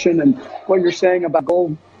Trek tradition and what you're saying about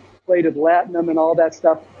gold-plated latinum and all that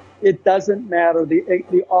stuff, it doesn't matter.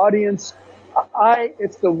 The audience...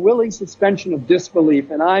 it's the willing suspension of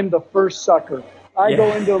disbelief, and I'm the first sucker. I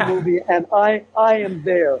go into a movie, and I am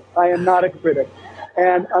there. I am not a critic.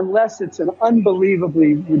 And unless it's an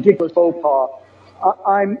unbelievably ridiculous faux pas,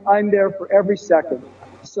 I'm there for every second.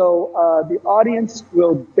 So the audience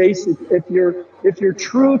will basically, if you're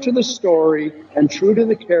true to the story and true to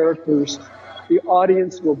the characters, the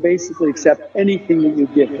audience will basically accept anything that you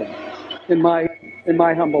give them. In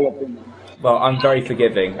my humble opinion. Well, I'm very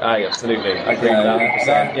forgiving. I absolutely agree with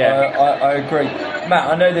that. I agree. Matt,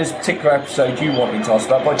 I know there's a particular episode you want me to ask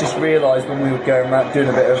about, but I just realised when we were going around doing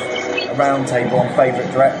a bit of a round table on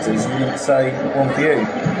favourite directors, you didn't say one for you.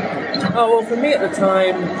 Oh, well, for me at the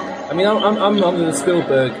time, I mean, I'm under the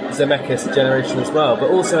Spielberg Zemeckis generation as well, but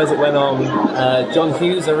also as it went on, John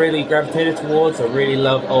Hughes I really gravitated towards. I really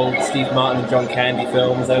love old Steve Martin and John Candy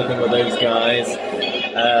films, everything with those guys.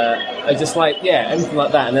 I just anything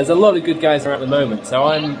like that. And there's a lot of good guys around at the moment, so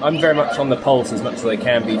I'm very much on the pulse as much as I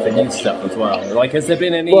can be for new stuff as well. Has there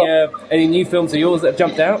been any new films of yours that have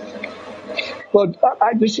jumped out? Well,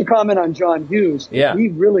 I just to comment on John Hughes. Yeah. He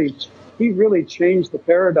really changed the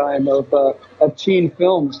paradigm of teen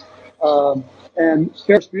films. And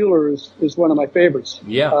Ferris Bueller is one of my favorites.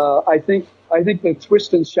 Yeah. I think the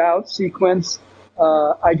twist and shout sequence.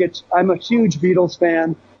 I'm a huge Beatles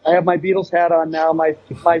fan. I have my Beatles hat on now. My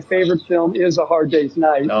favorite film is A Hard Day's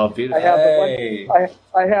Night. Oh, beautiful.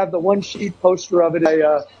 I have the one sheet poster of it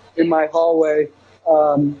in my hallway.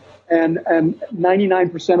 And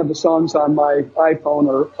 99% of the songs on my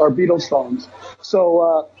iPhone are Beatles songs.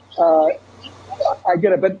 So I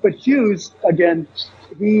get it. But Hughes, again,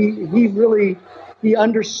 he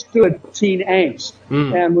understood teen angst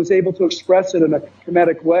and was able to express it in a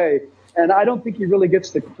comedic way. And I don't think he really gets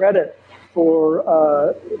the credit for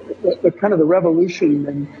the kind of the revolution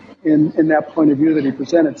in that point of view that he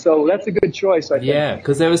presented. So that's a good choice, I think. Yeah,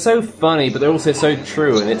 because they were so funny, but they're also so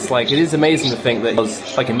true. And it is amazing to think that he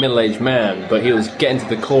was like a middle-aged man, but he was getting to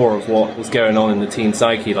the core of what was going on in the teen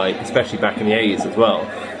psyche, especially back in the 80s as well.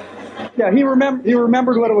 Yeah, he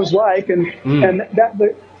remembered what it was like, and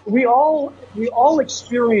we all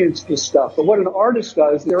experience this stuff. But what an artist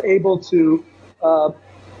does, they're able to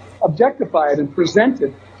objectify it and present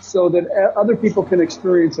it so that other people can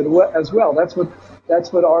experience it as well. That's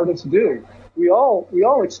what artists do. We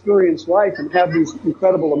all experience life and have these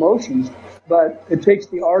incredible emotions, but it takes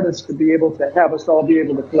the artist to be able to have us all be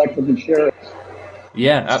able to collectively share it.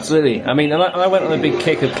 Yeah, absolutely. I mean, and I went on a big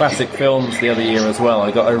kick of classic films the other year as well.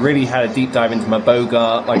 I really had a deep dive into my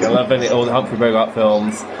Bogart. I love all the Humphrey Bogart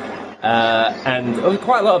films. And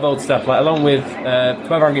quite a lot of old stuff, along with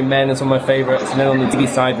 12 Angry Men is one of my favourites, and then on the TV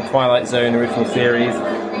side, the Twilight Zone original series.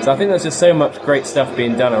 So I think there's just so much great stuff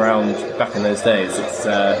being done around back in those days.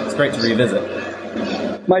 It's great to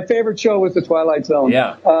revisit. My favourite show was the Twilight Zone.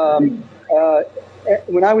 Yeah.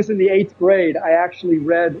 When I was in the 8th grade, I actually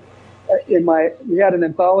read we had an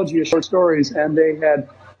anthology of short stories, and they had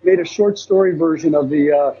made a short story version of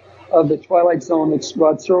the Twilight Zone that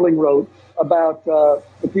Rod Serling wrote about the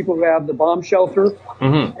people who have the bomb shelter,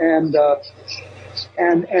 and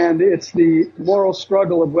it's the moral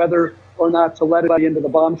struggle of whether or not to let it into the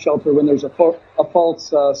bomb shelter when there's a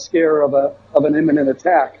false scare of an imminent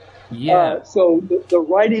attack. Yeah. So the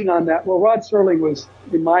writing on that, well, Rod Serling was,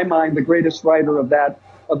 in my mind, the greatest writer of that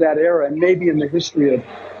era, and maybe in the history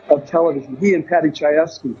of television. He and Patty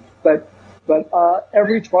Chayefsky, but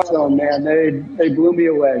every Twilight Zone, man, they blew me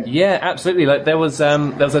away. Yeah, absolutely. There was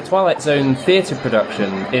a Twilight Zone theatre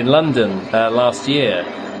production in London last year.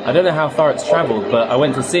 I don't know how far it's travelled, but I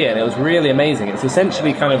went to see it, and it was really amazing. It's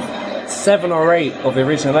essentially kind of 7 or 8 of the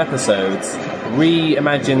original episodes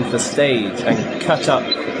reimagined for stage and cut up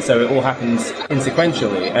so it all happens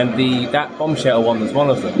insequentially, and that bombshell one was one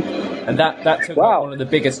of them. And that took Wow. one of the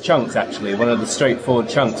biggest chunks, actually, one of the straightforward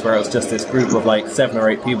chunks where it was just this group of like 7 or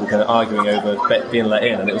 8 people kind of arguing over being let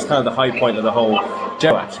in, and it was kind of the high point of the whole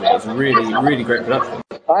show, actually. It was a really, really great production.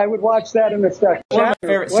 I would watch that in a second. One of my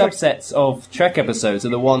favourite subsets of Trek episodes are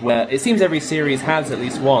the one where it seems every series has at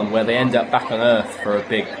least one where they end up back on Earth for a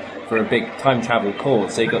big time travel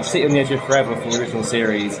cause. So you've got City on the Edge of Forever from the original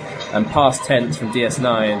series and Past Tense from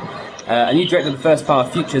DS9. And you directed the first part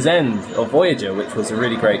of Future's End of Voyager, which was a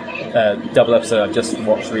really great double episode I've just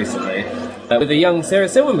watched recently. With a young Sarah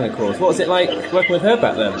Silverman, of course. What was it like working with her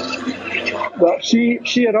back then? Well, she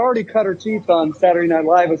had already cut her teeth on Saturday Night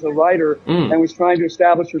Live as a writer and was trying to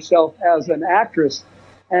establish herself as an actress.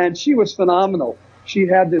 And she was phenomenal. She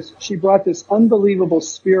brought this unbelievable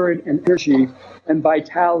spirit and energy and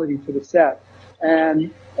vitality to the set.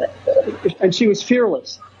 And she was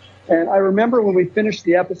fearless. And I remember when we finished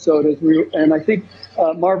the episode, and I think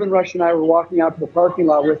Marvin Rush and I were walking out to the parking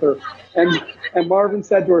lot with her, and Marvin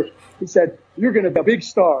said to her, he said, "You're going to be a big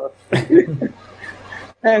star."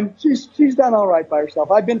 And she's done all right by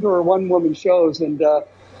herself. I've been to her one-woman shows, and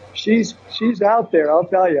she's out there, I'll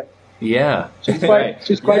tell you. Yeah. She's quite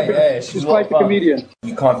the comedian.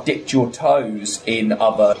 You kind of dipped your toes in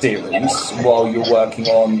other series while you're working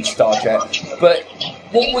on Star Trek, but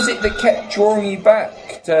what was it that kept drawing you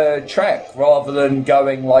back to Trek rather than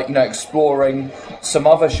going, like, exploring some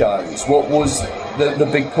other shows? What was the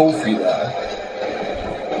big pull for you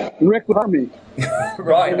there? Rick Harmony.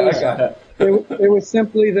 Right, okay. It was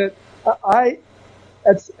simply that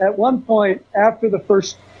at one point after the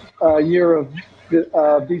first year of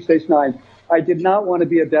Deep Space Nine, I did not want to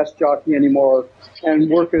be a desk jockey anymore and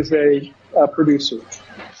work as a producer.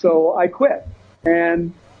 So I quit.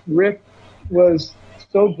 And Rick was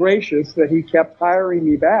so gracious that he kept hiring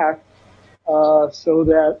me back so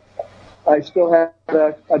that I still had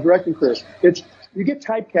a directing career. You get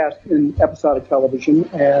typecast in episodic television,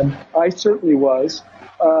 and I certainly was.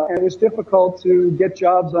 And it was difficult to get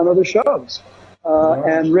jobs on other shows.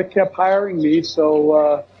 And Rick kept hiring me,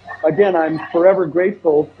 so again, I'm forever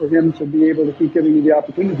grateful for him to be able to keep giving me the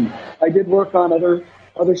opportunity. I did work on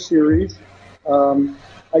other series.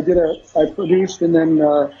 I produced and then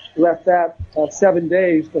left that 7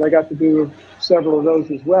 days, but I got to do several of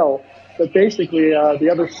those as well. But basically, the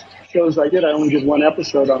other shows I only did one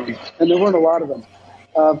episode on, and there weren't a lot of them.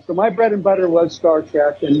 So my bread and butter was Star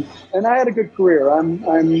Trek, and I had a good career.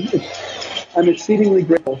 I'm exceedingly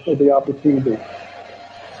grateful for the opportunity.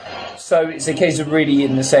 So it's a case of really,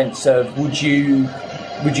 in the sense of, would you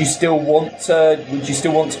still want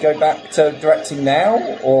to go back to directing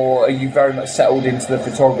now, or are you very much settled into the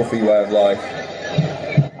photography way of life?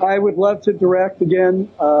 I would love to direct again,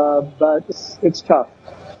 but it's tough.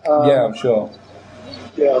 Yeah, I'm sure.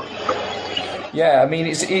 Yeah. Yeah, I mean,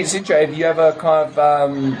 it's interesting. Have you ever kind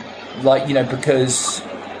of, because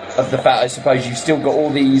of the fact, I suppose, you've still got all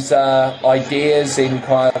these ideas in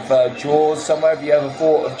kind of drawers somewhere, have you ever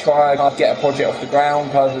thought of trying to get a project off the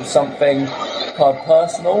ground, kind of something kind of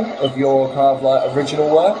personal of your kind of like original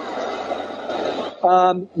work?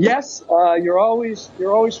 Yes, you're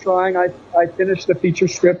always trying. I finished the feature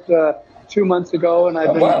script 2 months ago, and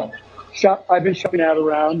I've been shopping that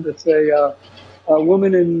around. It's a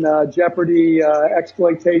woman in jeopardy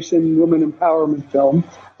exploitation woman empowerment film,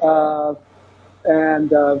 and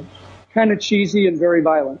kind of cheesy and very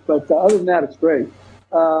violent. But other than that, it's great.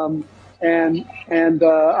 And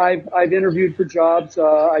I've interviewed for jobs.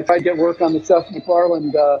 I tried to get work on the Seth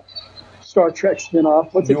MacFarlane Star Trek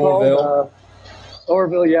spinoff. What's it called?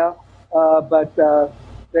 Orville, yeah. But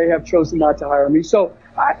they have chosen not to hire me. So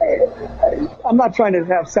I'm not trying to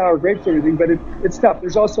have sour grapes or anything, but it's tough.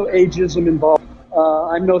 There's also ageism involved.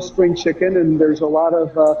 I'm no spring chicken, and there's a lot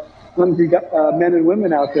of hungry men and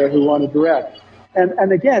women out there who want to direct.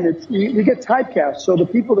 And again, you get typecast. So the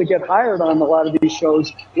people that get hired on a lot of these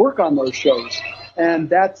shows work on those shows. And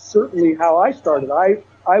that's certainly how I started.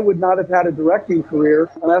 I would not have had a directing career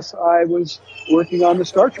unless I was working on the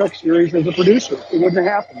Star Trek series as a producer. It wouldn't have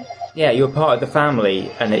happened. Yeah, you're part of the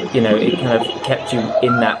family, and it kind of kept you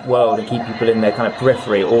in that world and keep people in their kind of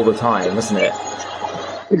periphery all the time, wasn't it?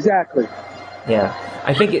 Exactly. Yeah,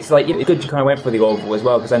 I think it's like it's good you kind of went for the Orville as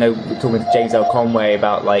well, because I know talking to James L. Conway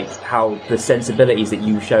about like how the sensibilities that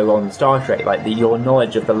you show on Star Trek, like your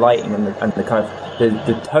knowledge of the lighting and the kind of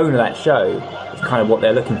the tone of that show is kind of what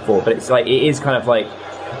they're looking for. But it's like it is kind of like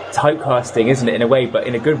typecasting, isn't it, in a way, but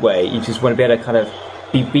in a good way. You just want to be able to kind of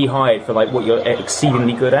be hired for like what you're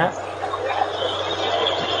exceedingly good at.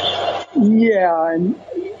 Yeah,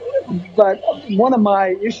 but one of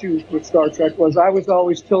my issues with Star Trek was I was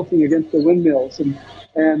always tilting against the windmills,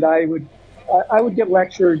 and I would get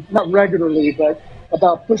lectured, not regularly, but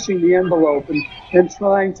about pushing the envelope and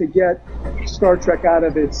trying to get Star Trek out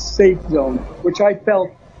of its safe zone, which I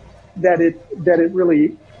felt that it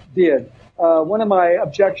really did. One of my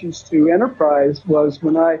objections to Enterprise was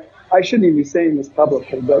when I shouldn't even be saying this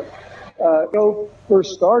publicly, but when the show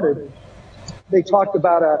first started, they talked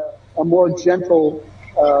about a more gentle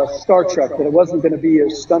Star Trek, that it wasn't going to be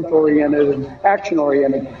as stunt-oriented and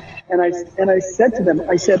action-oriented. And I said to them,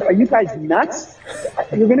 I said, are you guys nuts?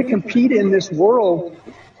 You're going to compete in this world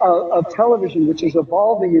of television, which is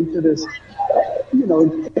evolving into this,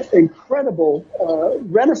 incredible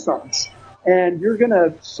renaissance. And you're going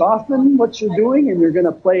to soften what you're doing, and you're going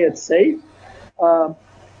to play it safe.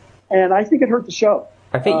 And I think it hurt the show.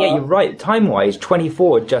 I think, you're right. Time-wise,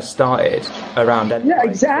 24 just started around Enterprise. Yeah,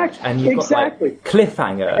 exactly. And you've got like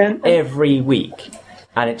cliffhanger and every week.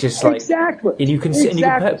 And it just like... Exactly. And you can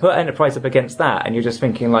put Enterprise up against that, and you're just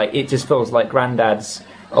thinking like, it just feels like Granddad's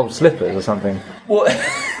old slippers or something. Well,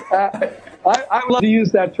 I would love to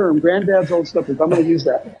use that term, Granddad's old slippers. I'm going to use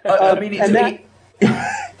that. I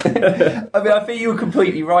think you were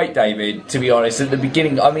completely right, David, to be honest, at the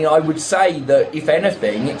beginning. I mean, I would say that, if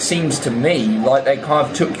anything, it seems to me like they kind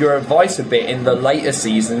of took your advice a bit in the later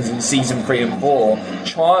seasons, in season 3 and 4,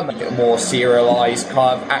 try and make it a more serialised,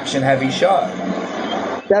 kind of action-heavy show.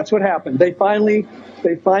 That's what happened. They finally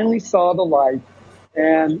saw the light,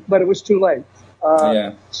 but it was too late.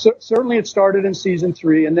 Certainly it started in season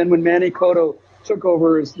 3, and then when Manny Coto took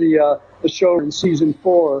over as the show in season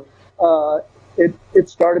 4, it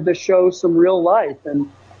started to show some real life,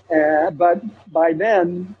 but by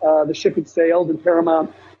then the ship had sailed, and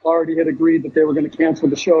Paramount already had agreed that they were going to cancel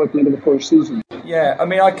the show at the end of the first season. Yeah, I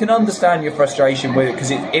mean, I can understand your frustration with it, because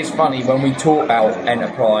it's funny when we talk about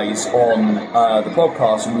Enterprise on the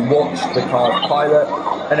podcast, and we watch the kind of pilot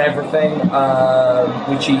and everything,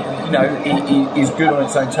 which is good on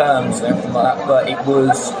its own terms and everything like that, but it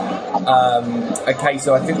was a case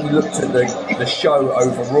of, I think we looked at the show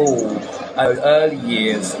overall, early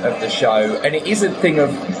years of the show, and it is a thing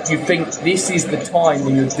of, you think this is the time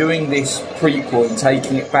when you're doing this prequel and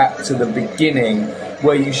taking it back to the beginning,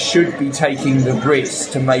 where you should be taking the risk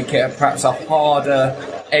to make it perhaps a harder,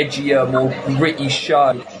 edgier, more gritty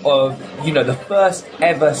show of, the first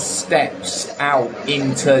ever steps out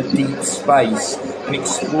into deep space and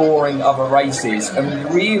exploring other races.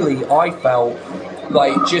 And really, I felt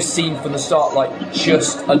like it just seemed from the start like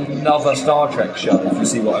just another Star Trek show, if you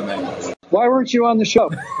see what I mean. Why weren't you on the show?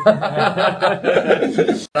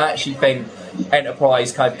 I actually think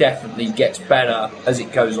Enterprise kind of definitely gets better as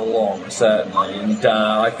it goes along, certainly, and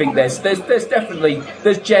I think there's definitely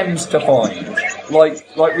gems to find, like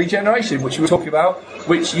Regeneration, which you were talking about,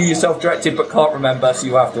 which you yourself directed but can't remember, so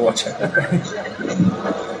you have to watch it.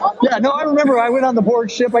 Yeah, no, I remember. I went on the Borg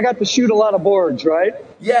ship. I got to shoot a lot of Borgs, right?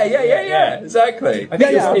 Yeah, exactly. I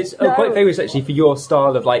think it's quite famous actually for your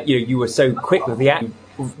style of you were so quick with the action.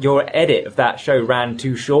 Your edit of that show ran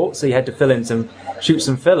too short, so you had to shoot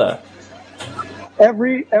some filler.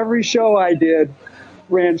 Every show I did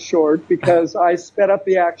ran short because I sped up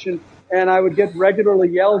the action, and I would get regularly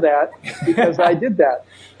yelled at because I did that.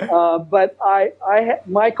 But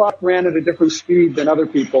my clock ran at a different speed than other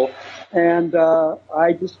people, and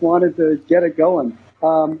I just wanted to get it going.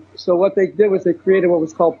 So what they did was they created what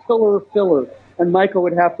was called filler, and Michael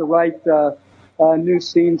would have to write new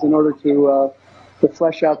scenes in order to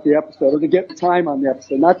flesh out the episode, or to get time on the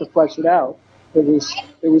episode, not to flesh it out. It was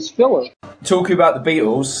filler. Talking about the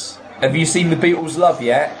Beatles, have you seen the Beatles Love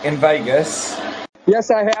yet in Vegas?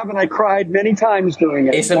 Yes, I have, and I cried many times doing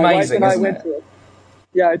it. It's amazing, My wife isn't and I went it? to it.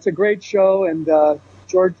 Yeah, it's a great show, and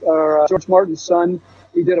George Martin's son,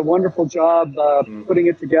 he did a wonderful job putting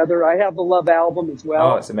it together. I have the Love album as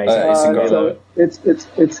well. Oh, it's amazing. So it's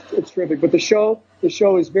terrific. But the show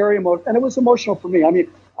is very emotional, and it was emotional for me. I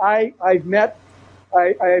mean, I had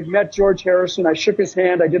met George Harrison. I shook his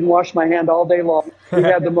hand. I didn't wash my hand all day long. He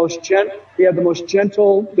had the most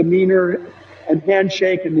gentle demeanor and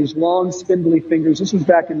handshake, and these long, spindly fingers. This was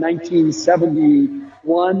back in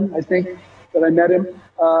 1971, I think, that I met him.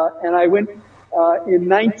 And I went in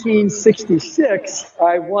 1966.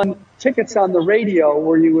 I won tickets on the radio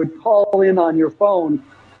where you would call in on your phone,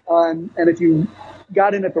 and if you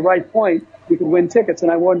got in at the right point, you could win tickets. And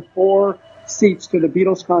I won 4 seats to the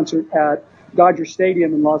Beatles concert at Dodger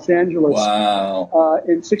Stadium in Los Angeles. Wow.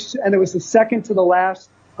 And it was the second to the last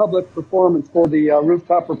public performance for the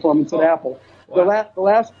rooftop performance at Apple. Wow.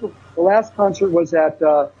 The last concert was at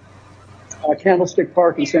Candlestick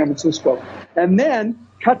Park in San Francisco. And then,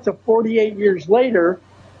 cut to 48 years later,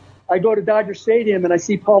 I go to Dodger Stadium and I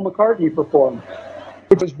see Paul McCartney perform,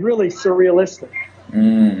 which was really surrealistic.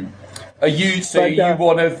 Are you are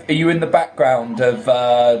you in the background of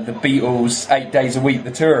the Beatles' 8 days a week,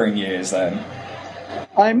 the touring years then?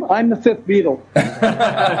 I'm the fifth Beatle.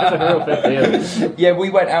 Yeah,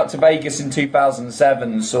 we went out to Vegas in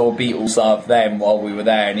 2007 and saw Beatles Love them while we were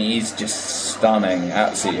there, and it is just stunning,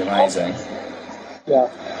 absolutely amazing. Yeah,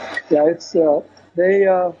 it's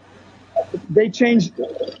they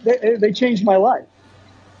changed my life.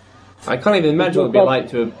 I can't even imagine what it'd be like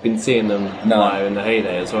to have been seeing them live in the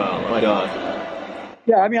heyday as well. Oh my God.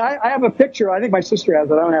 Yeah, I mean, I have a picture. I think my sister has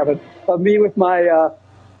it. I don't have it. Of me with my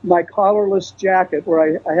collarless jacket,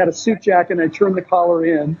 where I had a suit jacket and I turned the collar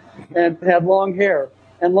in and had long hair.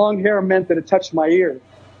 And long hair meant that it touched my ear.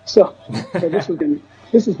 So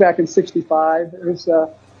this was back in '65. It was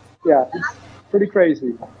pretty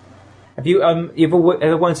crazy. Have you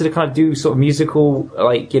ever wanted to kind of do sort of musical,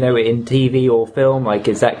 like, in TV or film? Like,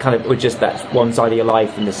 is that kind of, or just that one side of your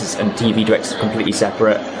life and TV directs completely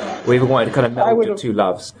separate? Or ever wanted to kind of meld your two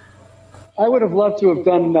loves? I would have loved to have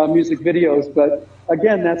done music videos, but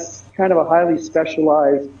again, that's kind of a highly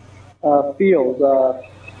specialized field.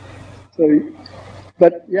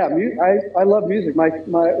 But yeah, I love music. My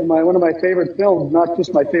one of my favorite films, not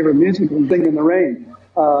just my favorite music, is Singing in the Rain.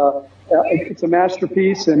 It's a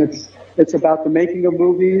masterpiece, and it's about the making of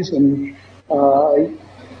movies, and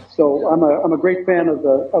so I'm a great fan of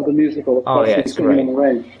the musical. Oh yeah, it's Singing in the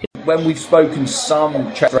Rain. When we've spoken to some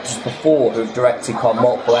directors before who've directed kind of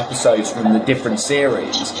multiple episodes from the different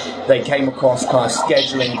series, they came across kind of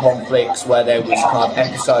scheduling conflicts where there was kind of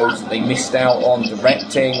episodes that they missed out on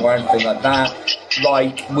directing or anything like that.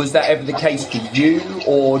 Like, was that ever the case for you,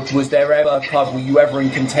 or was there ever were you ever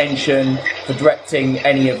in contention for directing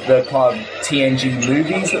any of the kind of TNG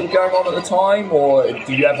movies that were going on at the time, or did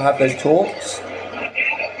you ever have those talks?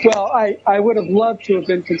 Well, I would have loved to have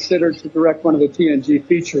been considered to direct one of the TNG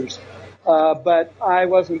features, but I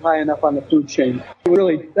wasn't high enough on the food chain.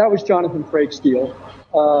 Really, that was Jonathan Frakes' deal.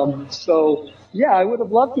 So, yeah, I would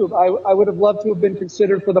have loved to have. I would have loved to have been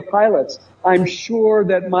considered for the pilots. I'm sure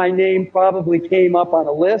that my name probably came up on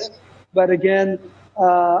a list, but again,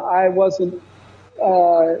 I wasn't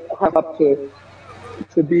high up to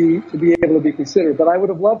be able to be considered. But I would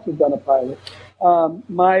have loved to have done a pilot.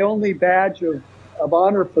 My only badge of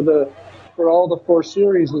honor for all the 4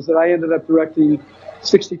 series is that I ended up directing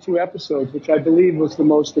 62 episodes, which I believe was the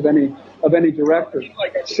most of any director.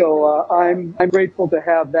 So I'm grateful to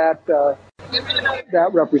have that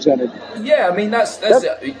represented. Yeah, I mean that's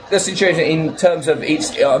interesting in terms of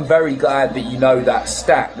I'm very glad that you know that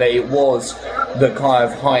stat, that it was the kind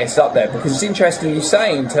of highest up there, because it's interesting you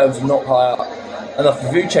say in terms of not high up enough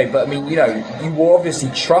for food chain, but I mean, you were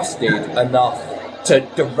obviously trusted enough to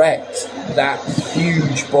direct that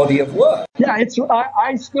huge body of work. Yeah, I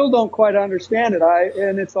still don't quite understand it.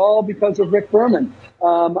 And it's all because of Rick Berman.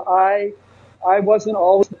 I wasn't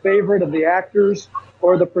always the favorite of the actors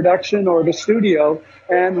or the production or the studio,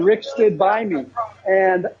 and Rick stood by me.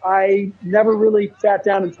 And I never really sat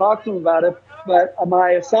down and talked to him about it, but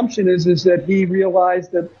my assumption is that he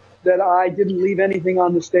realized that I didn't leave anything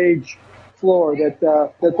on the stage floor, that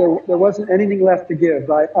there wasn't anything left to give.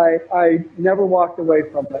 I never walked away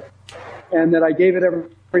from it, and that I gave it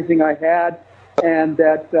everything I had, and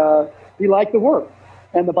that he liked the work.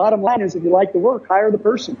 And the bottom line is, if you like the work, hire the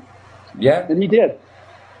person. Yeah. And he did.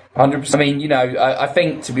 100%. I mean, I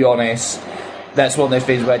think, to be honest, that's one of those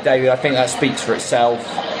things where, David, I think that speaks for itself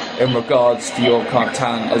in regards to your kind of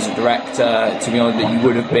talent as a director, to be honest, that you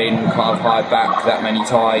would have been kind of hired back that many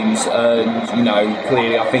times, and,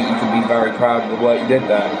 clearly I think you can be very proud of the work you did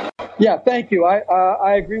there. Yeah, thank you.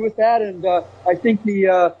 I agree with that, and I think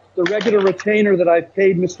the regular retainer that I've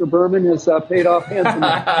paid Mr. Berman has paid off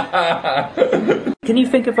handsomely. Can you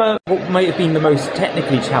think of what might have been the most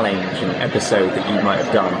technically challenging episode that you might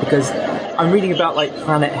have done? Because I'm reading about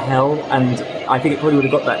Planet Hell, and I think it probably would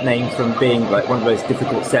have got that name from being one of those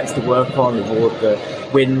difficult sets to work on, with all of the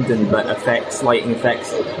wind and effects, lighting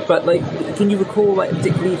effects. But can you recall,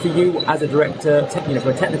 particularly for you as a director, from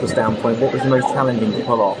a technical standpoint, what was the most challenging to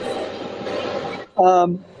pull off?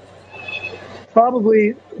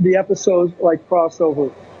 Probably the episodes like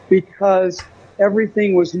Crossover, because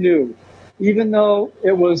everything was new. Even though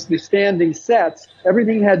it was the standing sets,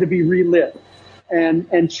 everything had to be relit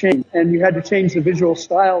and changed. And you had to change the visual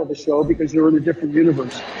style of the show because you were in a different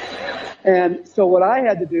universe. And so what I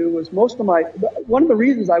had to do was one of the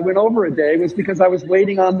reasons I went over a day was because I was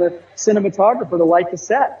waiting on the cinematographer to light the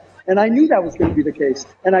set. And I knew that was going to be the case.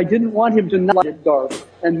 And I didn't want him to not light it dark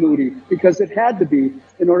and moody, because it had to be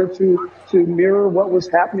in order to mirror what was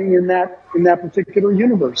happening in that particular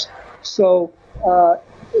universe. So,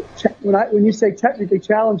 when you say technically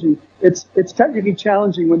challenging, it's technically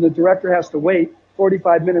challenging when the director has to wait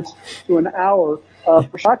 45 minutes to an hour for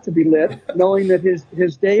a shot to be lit, knowing that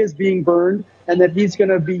his day is being burned and that he's going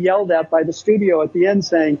to be yelled at by the studio at the end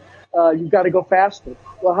saying, you've got to go faster.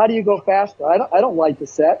 Well, how do you go faster? I don't like the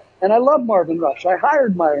set. And I love Marvin Rush. I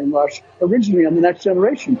hired Marvin Rush originally on The Next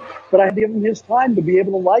Generation, but I had to give him his time to be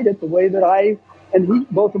able to light it the way that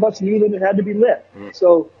both of us knew that it had to be lit.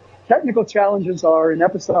 So technical challenges are in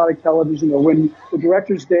episodic television or when the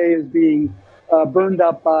director's day is being burned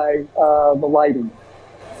up by the lighting.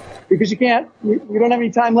 Because you don't have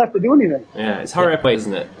any time left to do anything. Yeah, it's hurry up, wait,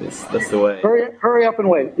 isn't it? That's the way. Hurry up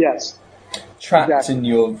and wait, yes. Trapped Exactly. in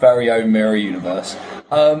your very own mirror universe.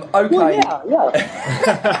 Okay. Well,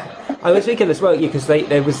 yeah. I was thinking as well, because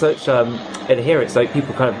there was such adherence, like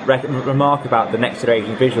people kind of remark about the Next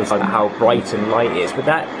Generation visuals and how bright and light it is, but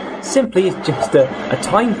that simply is just a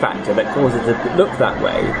time factor that causes it to look that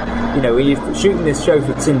way. You know, when you're shooting this show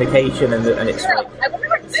for syndication and it's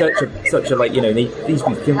like such a like, you know, these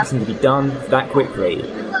films seem to be done that quickly.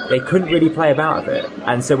 They couldn't really play about with it,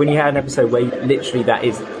 and so when you had an episode where literally that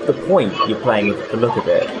is the point, you're playing with the look of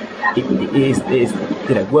it, it is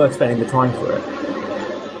you know, worth spending the time for it.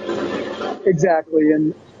 Exactly,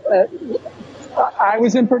 and I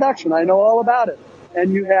was in production. I know all about it.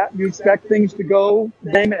 And you expect things to go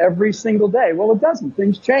same every single day. Well, it doesn't.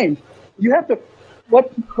 Things change. You have to.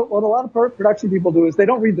 What a lot of production people do is they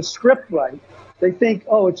don't read the script right. They think,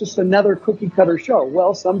 oh, it's just another cookie cutter show.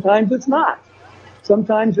 Well, sometimes it's not.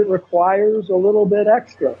 Sometimes it requires a little bit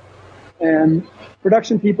extra, and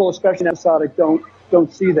production people, especially in episodic,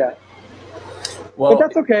 don't see that. Well, but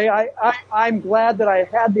that's okay. I'm glad that I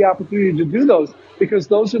had the opportunity to do those because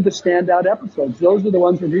those are the standout episodes. Those are the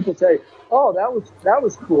ones where people say, "Oh, that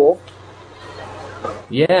was cool."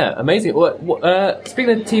 Yeah, amazing.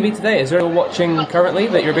 Speaking of TV today, is there anyone watching currently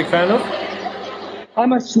that you're a big fan of?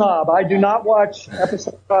 I'm a snob. I do not watch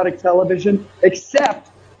episodic television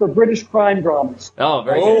except for British crime dramas. Oh,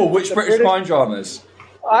 very good. Which British crime dramas?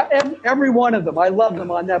 Every one of them. I love them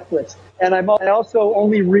on Netflix. And I also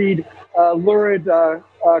only read lurid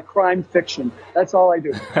crime fiction. That's all I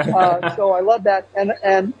do. So I love that.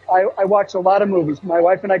 And I watch a lot of movies. My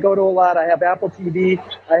wife and I go to a lot. I have Apple TV.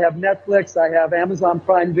 I have Netflix. I have Amazon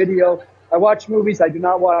Prime Video. I watch movies. I do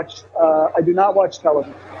not watch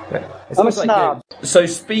television. I'm a snob. So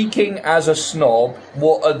speaking as a snob,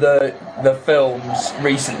 what are the films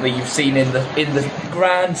recently you've seen in the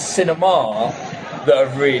grand cinema that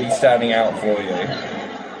are really standing out for you?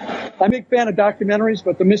 I'm a big fan of documentaries,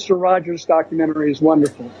 but the Mr. Rogers documentary is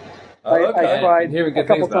wonderful. Okay. I cried Hearing good a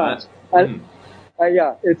couple things about times.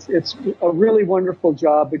 Yeah, it's a really wonderful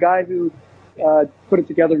job. The guy who put it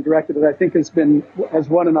together and directed it, I think, has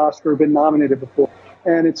won an Oscar, been nominated before.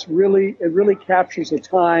 And it really captures a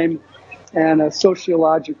time and a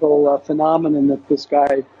sociological phenomenon that this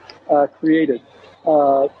guy created.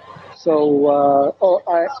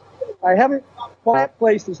 I haven't. Quiet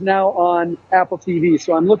Place is now on Apple TV,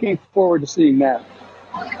 so I'm looking forward to seeing that.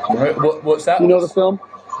 What's that? You know the film?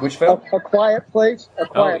 Which film? A Quiet Place.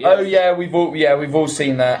 We've all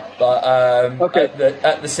seen that. But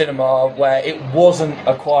at the cinema where it wasn't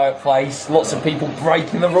a quiet place, lots of people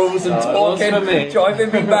breaking the rules and talking,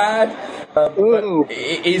 driving me mad.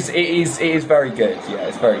 It is very good. Yeah,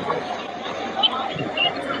 it's very good.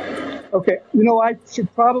 Okay, I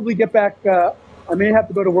should probably get back. I may have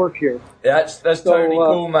to go to work here. That's totally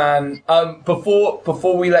cool, man.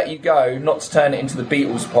 Before we let you go, not to turn it into the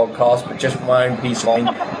Beatles podcast, but just for my own peace of mind,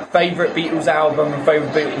 favourite Beatles album and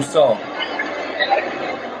favourite Beatles song?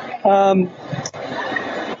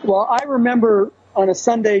 Well, I remember on a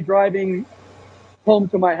Sunday driving home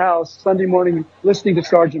to my house, Sunday morning, listening to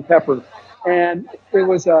Sgt. Pepper, and it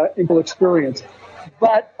was an incredible experience.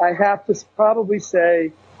 But I have to probably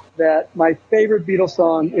say that my favorite Beatles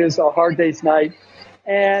song is A Hard Day's Night,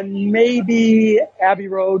 and maybe Abbey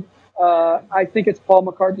Road. I think it's Paul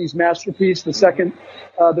McCartney's masterpiece. The second,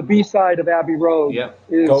 the B-side of Abbey Road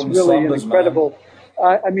is Golden really Slumbers, an incredible.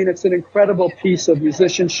 I mean, it's an incredible piece of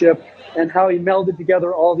musicianship and how he melded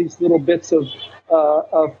together all these little bits of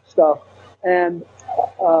stuff. And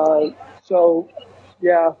so,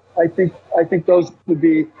 yeah, I think those would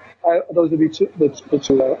be. The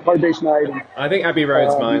two, Hard Day's Night. I think Abbey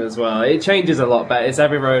Road's mine as well. It changes a lot, but it's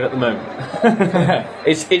Abbey Road at the moment.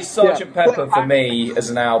 It's Sgt. Pepper for me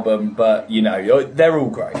as an album, but they're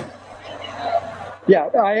all great. Yeah,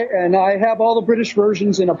 I have all the British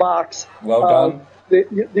versions in a box. Well done.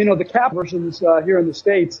 The cap versions here in the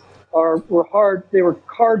States were hard. They were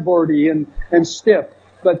cardboardy and stiff.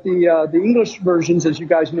 But the English versions, as you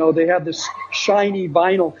guys know, they have this shiny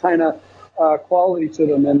vinyl kind of quality to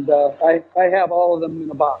them, and I have all of them in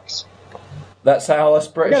a box. That's how us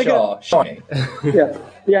British are. Shiny.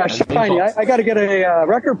 Yeah, shiny. I got to get a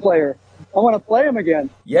record player. I want to play them again.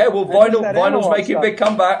 Yeah, well, vinyl's making a big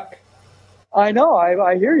comeback. I know.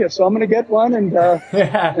 I hear you. So I'm going to get one and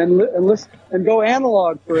listen and go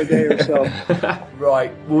analog for a day or so.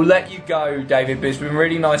 Right. We'll let you go, David. But it's been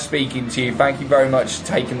really nice speaking to you. Thank you very much for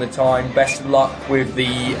taking the time. Best of luck with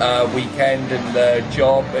the weekend and the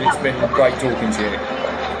job. And it's been great talking to you.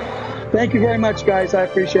 Thank you very much, guys. I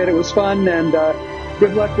appreciate it. It was fun, and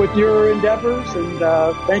good luck with your endeavors. And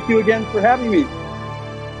thank you again for having me.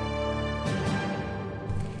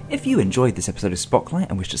 If you enjoyed this episode of Spotlight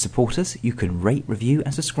and wish to support us, you can rate, review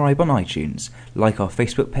and subscribe on iTunes, like our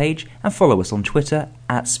Facebook page and follow us on Twitter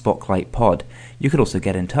 @SpotlightPod. You could also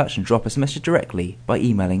get in touch and drop us a message directly by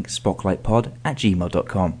emailing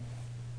spotlightpod@gmail.com.